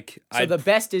 although like So the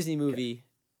best Disney movie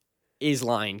is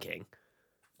Lion King.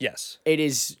 yes, It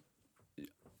is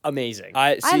amazing.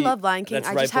 I see, love Lion King. that's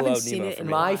I right just haven't below seen Nemo it for in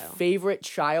me. a My while. favorite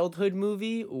childhood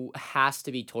movie has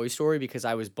to be Toy Story because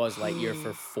I was Buzz Lightyear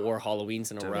for 4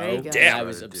 Halloweens in a There row. you go. And Damn. I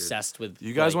was Dude. obsessed with.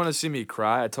 You guys like- want to see me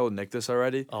cry? I told Nick this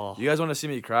already. Oh. You guys want to see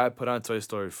me cry? Put on Toy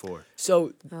Story 4.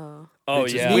 So Oh. oh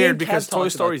Which yeah, is weird and Kev because Toy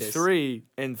talked Story about this. 3,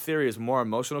 in theory, is more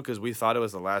emotional because we thought it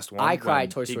was the last one. I cried when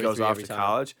Toy Story He goes 3 off every to time.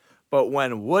 college. But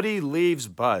when Woody leaves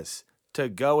Buzz to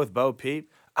go with Bo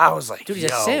Peep, I was like, Dude, he's a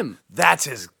yo, sim. that's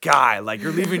his guy. Like,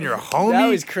 you're leaving your homie? that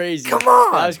was crazy. Come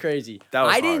on. That was crazy. That was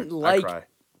I hard. didn't I like cry.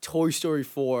 Toy Story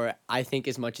 4. I think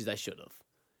as much as I should have.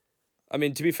 I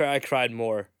mean, to be fair, I cried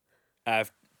more,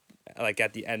 like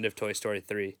at the end of Toy Story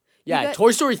 3. Yeah, got-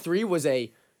 Toy Story 3 was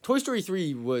a. Toy Story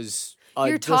 3 was.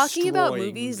 You're talking about destroying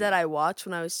movies movie. that I watched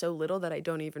when I was so little that I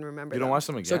don't even remember. You don't them. watch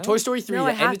them again? So Toy Story 3. No, the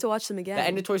I have end to watch them again. The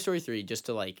end of Toy Story 3, just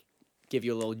to like give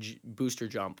you a little booster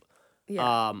jump.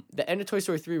 Yeah. The end of Toy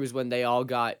Story 3 was when they all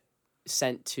got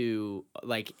sent to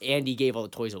like Andy gave all the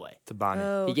toys away. To Bonnie.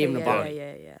 Oh, He gave him okay, a yeah, Bonnie.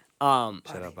 yeah,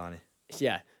 yeah. Shout out Bonnie.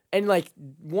 Yeah. And like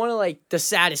one of like the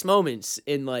saddest moments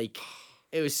in like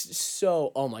it was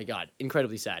so oh my god,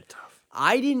 incredibly sad.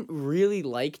 I didn't really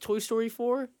like Toy Story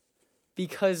 4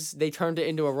 because they turned it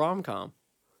into a rom-com.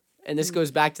 And this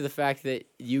goes back to the fact that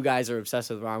you guys are obsessed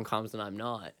with rom-coms and I'm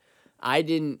not. I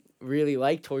didn't really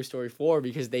like Toy Story 4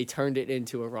 because they turned it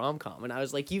into a rom-com. And I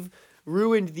was like, you've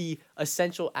ruined the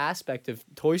essential aspect of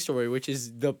Toy Story, which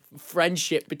is the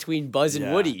friendship between Buzz and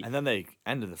Yeah, Woody. And then they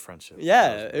ended the friendship.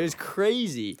 Yeah, That it was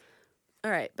crazy.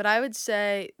 All right, but I would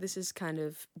say this is kind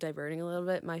of diverting a little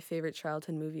bit. My favorite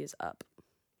childhood movie is Up.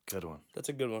 Good one. That's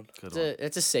a good one. Good one.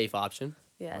 It's a safe option.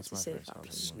 Yeah, That's it's a my safe favorite option.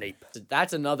 childhood Snape.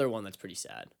 That's another one that's pretty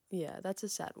sad. Yeah, that's a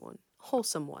sad one.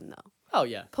 Wholesome one though. Oh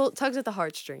yeah. Tugs at the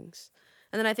heartstrings.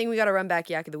 And then I think we got to run back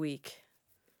Yak of the Week.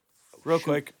 Real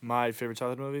quick, my favorite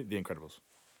childhood movie, The Incredibles.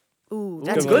 Ooh,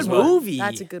 That's that's a a good good one. movie.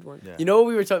 That's a good one. Yeah. You know what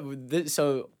we were talking?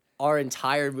 So our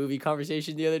entire movie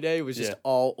conversation the other day was just Yeah.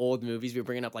 all old movies. We were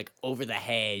bringing up like Over the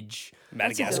Hedge,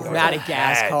 Madagascar. one.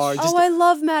 Madagascar. Just Oh, I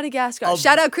love Madagascar.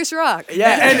 Shout out Chris Rock.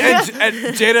 yeah, And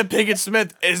Jada Pinkett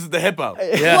Smith is the hippo.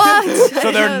 Yeah. What? I So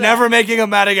didn't they're know never making a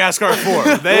Madagascar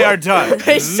 4. They are done.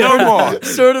 They No more.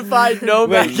 certified no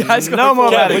Wait, Madagascar. no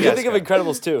more Yeah, what do you think Madagascar. of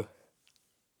Incredibles 2?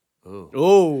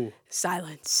 Oh, that.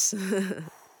 Silence.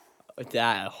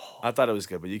 that. I thought it was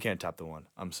good, but you can't top the one.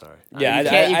 I'm sorry. Yeah, you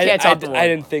can't top the one. I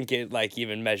didn't think it like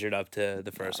even measured up to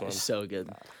the first one. So good.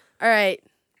 All right.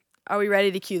 Are we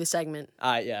ready to cue the segment?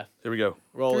 Yeah. Here we go.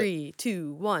 Roll it. 3,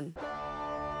 2, 1.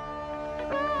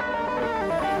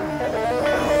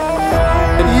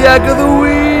 Yak of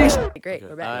the week. Great.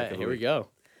 We're back. All right, here we go.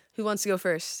 Who wants to go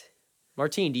first?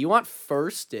 Martine, do you want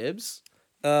first dibs?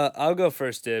 I'll go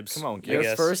first dibs. Come on, I kid. Your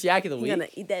guess. first yak of the I'm week. gonna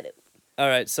eat that. All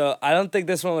right, so I don't think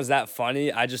this one was that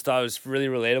funny. I just thought it was really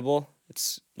relatable.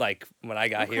 It's like when I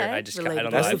got here, Okay, I don't relatable. know.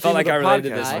 That's I the felt like I related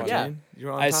to this podcast, one. yeah.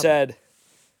 You're on I top of it. said,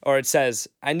 or it says,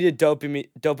 I need a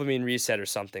dopamine reset or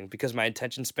something because my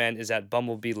attention span is at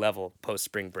bumblebee level post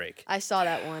spring break. I saw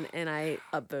that one and I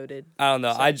upvoted. I don't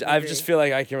know. So I agree. just feel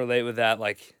like I can relate with that.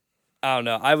 Like, I don't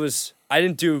know. I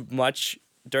didn't do much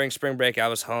during spring break. I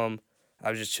was home. I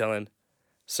was just chilling.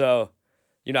 So,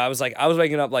 I was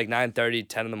waking up like 9:30,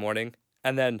 10 in the morning,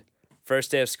 and then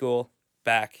first day of school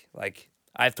back. Like,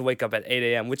 I have to wake up at 8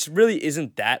 a.m., which really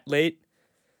isn't that late.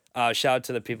 Shout out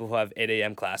to the people who have 8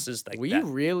 a.m. classes. Like We that.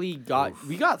 really got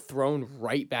thrown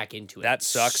right back into it. That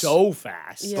sucks. so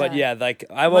fast. Yeah. But yeah, like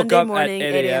I woke Monday up morning,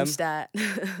 at 8 a.m. stat.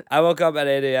 I woke up at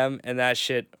 8 a.m. and that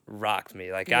shit rocked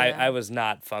me. Like Yeah. I was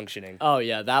not functioning. Oh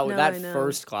yeah, that No, that I know.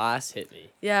 first class hit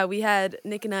me. Yeah,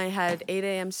 Nick and I had 8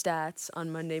 a.m. stats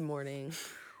on Monday morning.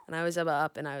 And I was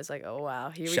up and I was like, oh wow,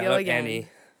 here we Shout go out again. Annie.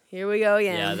 Here we go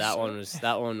again. Yeah, that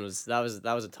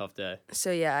was a tough day.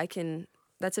 So yeah,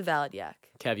 that's a valid yak.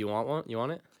 Kev, you want one? You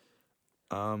want it?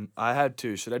 I had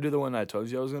two. Should I do the one I told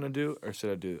you I was gonna do, or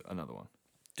should I do another one?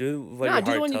 Do what Nah, your do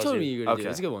the heart one you tells told me you were gonna do. Okay.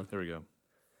 That's a good one. Here we go.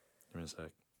 Give me a sec.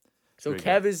 So Here we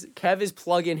go. Kev is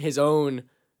plugging his own.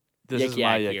 This Yak is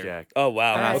my yak yak here. yak. Oh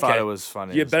wow. And I Okay. thought it was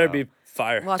funny. You as better hell. be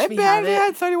fire. Watch It me have barely it.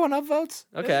 had 31 upvotes.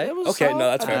 Okay. It was Okay, solid.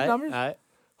 no, that's I fair. did numbers. All right.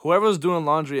 Whoever was doing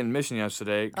laundry in Mission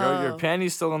yesterday, girl, your Oh.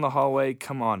 panties still in the hallway.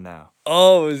 Come on now. You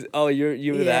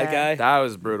were that Yeah. guy? That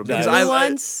was brutal. The The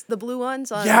Because blue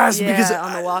ones on yes, because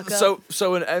on the walk up.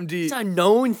 so in MD It's a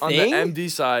known on thing. the MD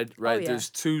side, right? yeah. There's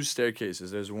two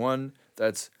staircases. There's one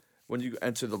that's when you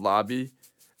enter the lobby.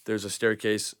 There's a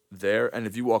staircase there, and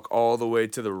if you walk all the way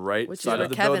to the right Which is side where of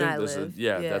the Kev and building, I there's live.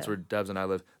 yeah, Yeah. that's where Debs and I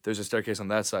live. There's a staircase on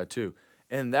that side too,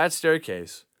 and that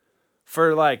staircase,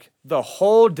 for like the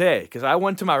whole day, because I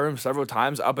went to my room several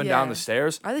times up and down Yeah. the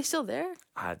stairs. Are they still there?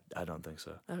 I don't think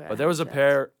so. Okay, But there was a checked.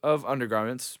 pair of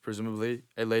undergarments, presumably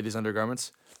a lady's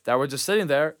undergarments, that were just sitting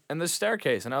there in the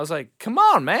staircase, and I was like, "Come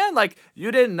on, man! Like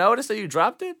you didn't notice that you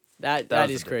dropped it?" That was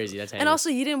is crazy. That's And heinous. also,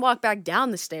 you didn't walk back down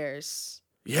the stairs.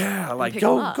 Yeah, like pick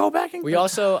 'em go up. back and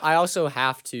I also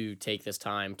have to take this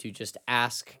time to just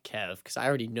ask Kev because I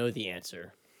already know the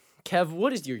answer. Kev,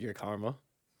 what is your karma?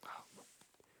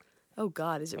 Oh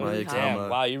God, is it Well, really you high? can't. Damn,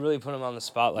 wow, you really put him on the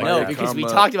spot like My No, that. because we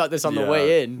karma- talked about this on the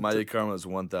way in. My karma is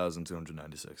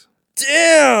 1,296.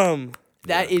 Damn!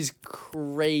 That is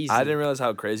crazy. I didn't realize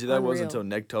how crazy that was Unreal. until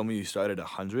Nick told me you started at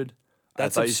 100.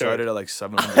 That's I thought you absurd. started at like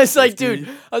 700. I was like,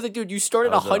 dude, you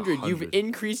started I was at 100. You've 100.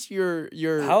 increased your.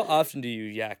 How often do you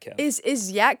yak, Kev?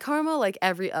 Is yak karma like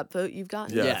every upvote you've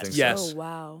gotten? Yeah, I Yes. think so. Yes. Oh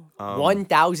wow.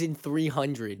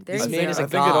 1,300. There This you man go. is I a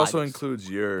think god. it also includes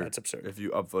your. That's absurd. If you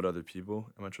upvote other people,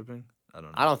 am I tripping? I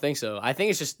don't know. I don't think so. I think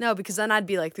it's just. No, because then I'd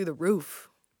be like through the roof.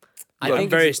 I Look, I'm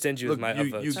think very it's- stingy Look, with my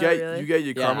upvotes. you Oh, get really? you get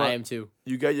your Yeah, karma. I am too.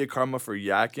 You get your karma for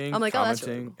yakking, I'm like, oh, that's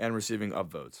commenting, and receiving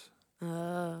upvotes.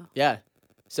 Yeah.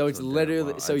 So it's So damn,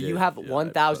 literally. wow, So I you did- have yeah, I put up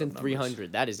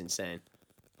 1,300. That is insane.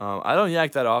 I don't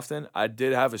yak that often. I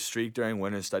did have a streak during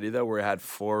winter study though, where I had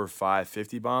 4 or 5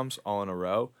 50 bombs all in a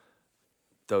row.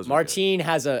 Those were good. Martine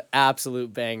has an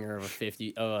absolute banger of a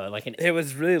 50, like an It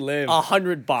was really lame.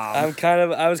 100 bomb. I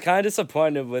was kind of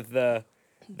disappointed with the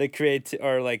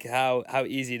or like how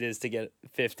easy it is to get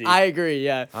 50. I agree.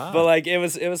 Yeah. but like it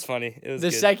was funny. It was The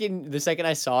good. second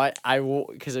I saw it, I will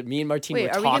because me and Martine Wait,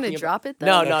 were are we talking. gonna drop it, though?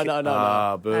 No, Okay.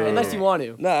 no. Boo. Unless you want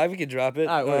to. No, we could drop it.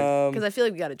 Alright, word. Because I feel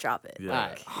like we gotta drop it. Yeah,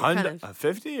 Alright. 100, Kind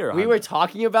 50 or We 100? were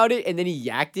talking about it, and then he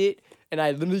yacked it, and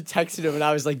I literally texted him, and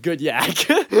I was like, "Good yak."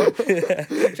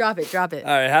 Drop it.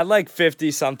 All right, had like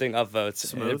 50 something upvotes.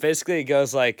 And Smooth. it basically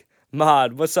goes like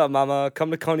Mahad, what's up, mama?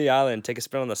 Come to Coney Island, take a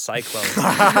spin on the Cyclone.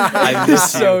 I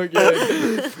miss you. So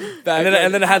good.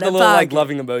 And then I had the The little like pocket.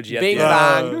 loving emoji at Bing the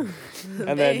end. bang.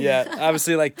 And then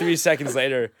obviously like 3 seconds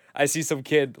later, I see some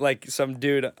kid, like some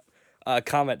dude,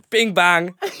 comment "Bing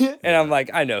bang," and I'm like,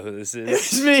 I know who this is.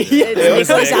 It's me. It's was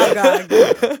Nicholas Nick.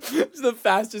 Algog. It's the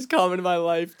fastest comment in my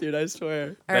life, dude. I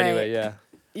swear. All Anyway, right. yeah.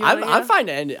 You wanna I'm go? fine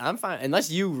to end it. I'm fine unless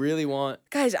you really want.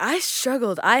 Guys, I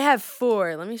struggled. I have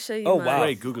 4. Let me show you. Oh, mine. wow.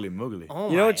 Great googly moogly. Oh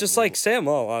You know my what? Just like say them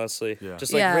all, honestly. Yeah.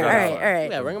 Just like Yeah. ring All 'em right. out. All right.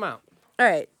 Yeah, ring them out. All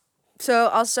right. So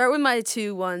I'll start with my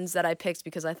 2 ones that I picked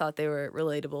because I thought they were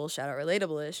relatable. Shout out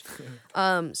relatable-ish.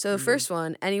 So the first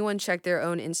one, anyone check their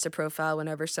own Insta profile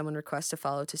whenever someone requests to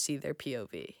follow to see their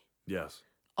POV? Yes,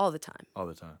 all the time. all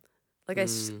the time. Like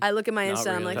I look at my not Insta and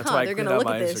I'm really. like, That's why I they're cleaned gonna out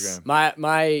look at my this. Instagram.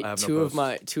 My have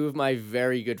no two of my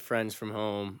very good friends from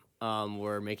home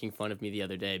were making fun of me the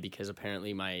other day because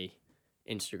apparently my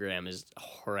Instagram is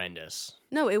horrendous.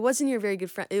 No, it wasn't your very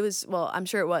good friend. It was, well, I'm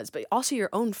sure it was, but also your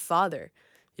own father.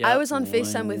 Yeah. I was on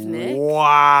FaceTime with Nick.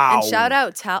 Wow. And shout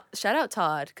out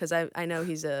Todd because I know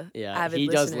he's a Yeah, avid he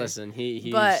listener. does listen.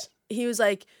 He's But he was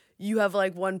like, you have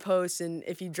like one post, and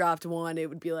if you dropped one, it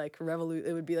would be like a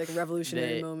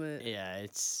revolutionary They- moment. yeah,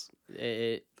 it's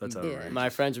That's Yeah. outrageous. my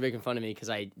friends were making fun of me because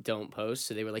I don't post,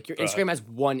 so they were like, "Your Bruh. Instagram has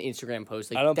one Instagram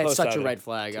post. I Like don't that's post such a either, red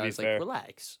flag." to I be was like, fair.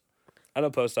 "Relax." I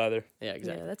don't post either. Yeah,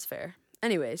 exactly. Yeah, that's fair.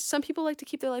 Anyways, some people like to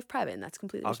keep their life private, and that's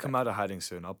completely. I'll come out of hiding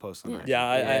soon. I'll post on Yeah. that. Yeah,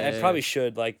 I Yeah. probably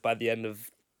should like by the end of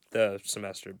the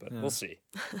semester, but Yeah. we'll see.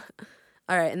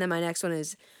 All right, and then my next one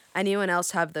is: anyone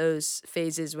else have those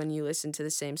phases when you listen to the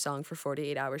same song for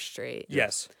 48 hours straight?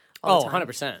 Yes. all the Oh, time?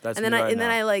 100%. That's And then me right then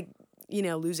now. I like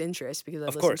lose interest because I've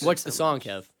Of listened course. to What's it the so song,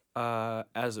 much. Kev?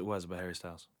 As It Was by Harry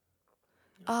Styles.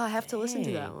 Oh, I have to listen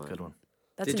to that Dang. one. Good one.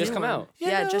 That's Did a it just new come one. out?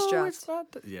 Yeah, it just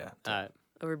dropped Yeah.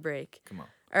 over break. Come on.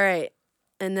 All right,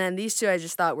 and then these 2 I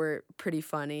just thought were pretty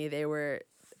funny. They were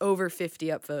over 50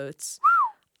 upvotes.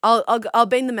 I'll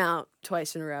bang them out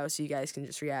twice in a row so you guys can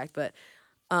just react. But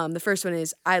the first one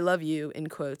is "I love you" in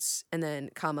quotes, and then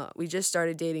comma, "We just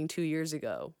started dating 2 years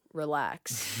ago.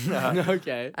 Relax."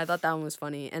 Okay. I thought that one was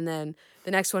funny. And then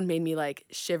the next one made me like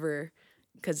shiver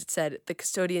because it said, "The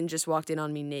custodian just walked in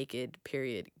on me naked.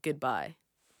 Period. Goodbye."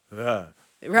 Yeah.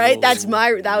 Right? Whoa. That was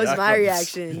my Yuck.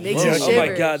 reaction. Makes Whoa. me Oh shiver. Oh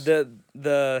my god,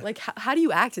 the Like how do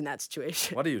you act in that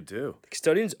situation? What do you do?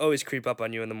 custodians always creep up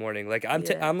on you in the morning. Like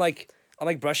Yeah. I'm like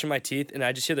brushing my teeth and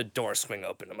I just hear the door swing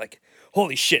open. I'm like,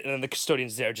 holy shit! And then the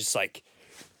custodian's there, just like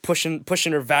pushing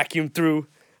her vacuum through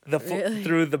Really?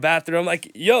 through the bathroom. I'm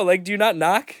like, yo, like, do you not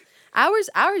knock? Ours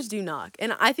do knock,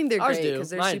 and I think they're Ours great do. because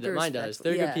they're Mine, super mine does. respectful.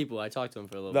 They're Yeah. good people. I talked to them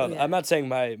for a little No, bit. Yeah. I'm not saying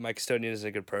my custodian is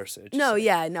a good person. It's just No, like,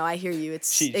 yeah, no, I hear you. It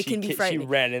can be She frightening.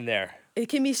 ran in there. It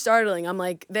can be startling. I'm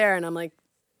like there, and I'm like,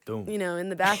 Boom. in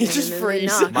the bathroom, just and then they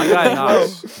freeze. knock. My guy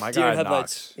knocks. My Deer guy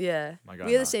headlights. knocks. Yeah, My guy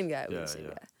we are the knocks. same guy. We're Yeah, the same yeah.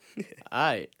 guy. All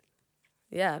right.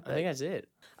 Yeah, I but think that's it.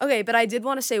 okay, but I did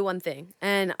want to say one thing,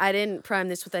 and I didn't prime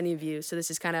this with any of you, so this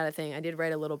is kind of a thing. I did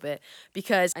write a little bit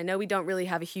because I know we don't really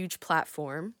have a huge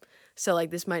platform, so like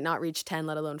this might not reach 10,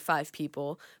 let alone 5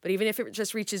 people. But even if it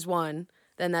just reaches 1,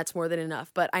 then that's more than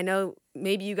enough. But I know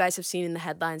maybe you guys have seen in the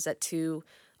headlines that 2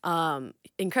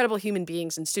 incredible human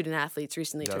beings and student athletes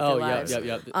recently Yeah. took Oh, their yeah,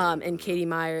 lives. yeah. And Katie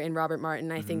Meyer and Robert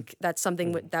Martin. I think that's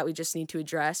something that we just need to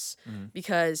address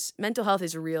because mental health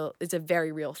is it's a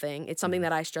very real thing. It's something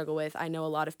that I struggle with. I know a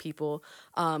lot of people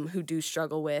who do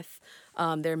struggle with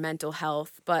their mental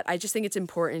health, but I just think it's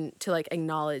important to like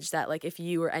acknowledge that like if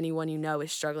you or anyone you know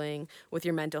is struggling with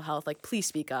your mental health, like please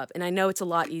speak up. And I know it's a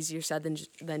lot easier said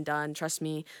than done. Trust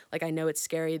me. Like I know it's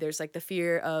scary. There's like the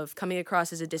fear of coming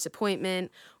across as a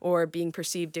disappointment or being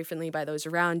perceived differently by those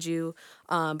around you.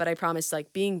 But I promise,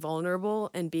 like being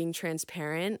vulnerable and being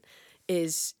transparent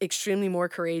is extremely more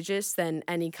courageous than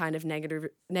any kind of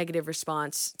negative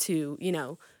response to,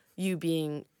 you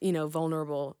being,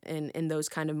 vulnerable in those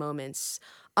kind of moments.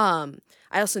 I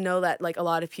also know that like a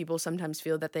lot of people sometimes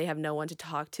feel that they have no one to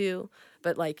talk to,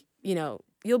 but like,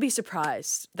 you'll be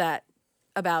surprised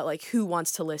about like who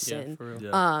wants to listen. for real.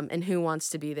 Yeah. And who wants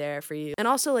to be there for you. And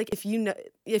also like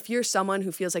if you're someone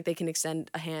who feels like they can extend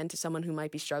a hand to someone who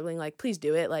might be struggling, like please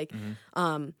do it. Like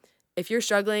if you're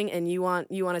struggling and you want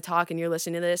to talk and you're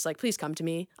listening to this, like please come to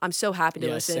me. I'm so happy to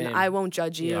Yeah, listen. same. I won't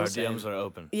judge you. Our same. DMs are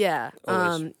open. Yeah.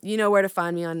 Always. You know where to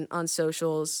find me on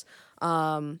socials.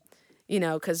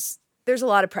 Because there's a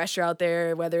lot of pressure out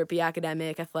there, whether it be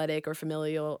academic, athletic, or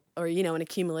familial, or, an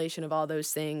accumulation of all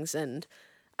those things. And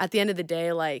at the end of the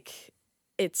day, like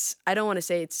I don't want to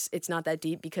say it's not that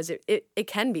deep because it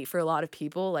can be for a lot of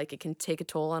people. Like it can take a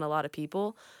toll on a lot of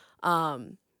people.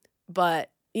 But,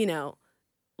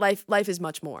 life is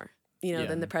much more. you know, Yeah.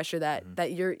 than the pressure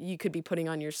that you could be putting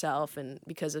on yourself and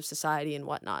because of society and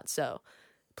whatnot. So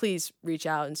please reach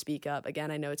out and speak up. Again,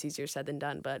 I know it's easier said than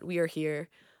done, but we are here.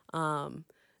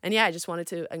 And yeah, I just wanted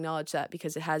to acknowledge that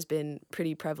because it has been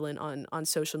pretty prevalent on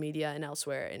social media and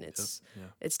elsewhere, and it's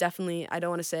definitely, I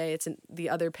don't want to say it's the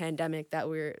other pandemic that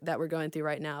we're going through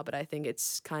right now, but I think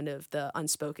it's kind of the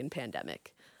unspoken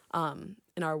pandemic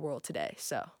in our world today.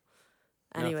 So,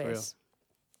 anyways,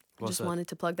 I just wanted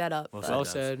to plug that up. Well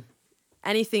said.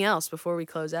 Anything else before we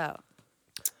close out?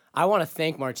 I want to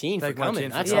thank Martine for coming. Martine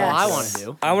for That's coming. all I Yes. want to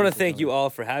do. I want to thank you all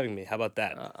for having me. How about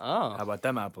that? How about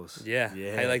them apples? Yeah, how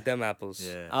you like them apples?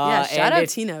 Yeah. Yeah, shout and out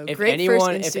if- Tino. If Great anyone, first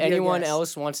if in-studio anyone guest.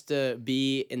 else wants to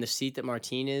be in the seat that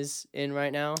Martine is in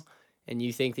right now, and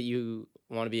you think that you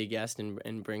want to be a guest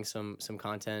and bring some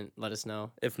content, let us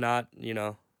know. If not,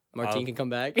 Martine can come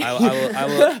back.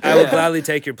 I will gladly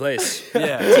take your place.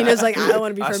 Yeah. Tino's like, I don't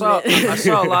want to be I saw permanent.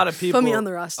 a lot of people. Put me on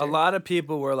the roster. A lot of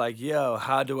people were like, "Yo,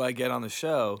 how do I get on the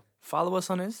show?" Follow us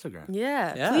on Instagram.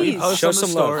 Yeah, Yeah. please. We post Show on the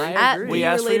some love. story. I At agree. the We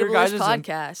ask for your Relatable-ish guys'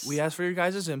 podcast. We ask for your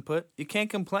guys' input. You can't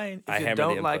complain I if you hammer the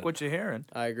don't like input. what you're hearing.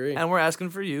 I agree. And we're asking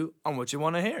for you on what you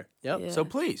want to hear. Yep. Yeah. So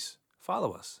please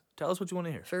follow us. Tell us what you want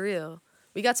to hear. For real.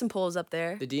 We got some polls up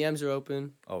there. The DMs are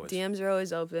open. Always. DMs are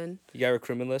always open. You got a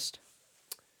recruitment list?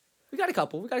 We got a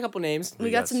couple. We got a couple names.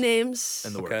 We got some names.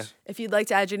 In the Okay. works. If you'd like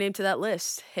to add your name to that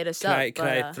list, hit us Can up. I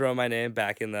But, throw my name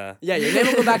back in the? Yeah, your name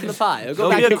will go back in the pot. It'll go There'll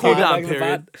back be in a the pot. cooldown back in the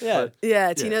period. pot? Yeah.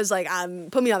 yeah, Tino's like,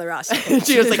 put me on the roster.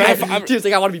 She was like, I want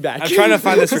to be back. I'm trying to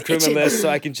find this recruitment list so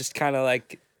I can just kind of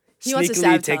like He wants to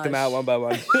sneakily take them sabotage. out one by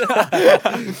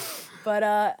one.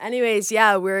 But anyways,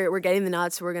 yeah, we're getting the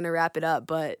nuts. We're gonna wrap it up.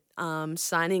 But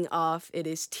signing off, it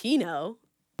is Tino,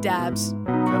 Dabs.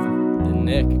 Kevin. And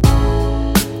Nick.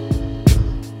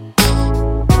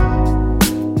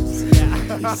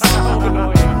 Yeah. So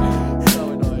annoying. So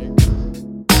annoying.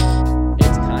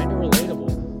 It's kind of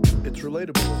relatable. It's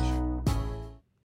relatable.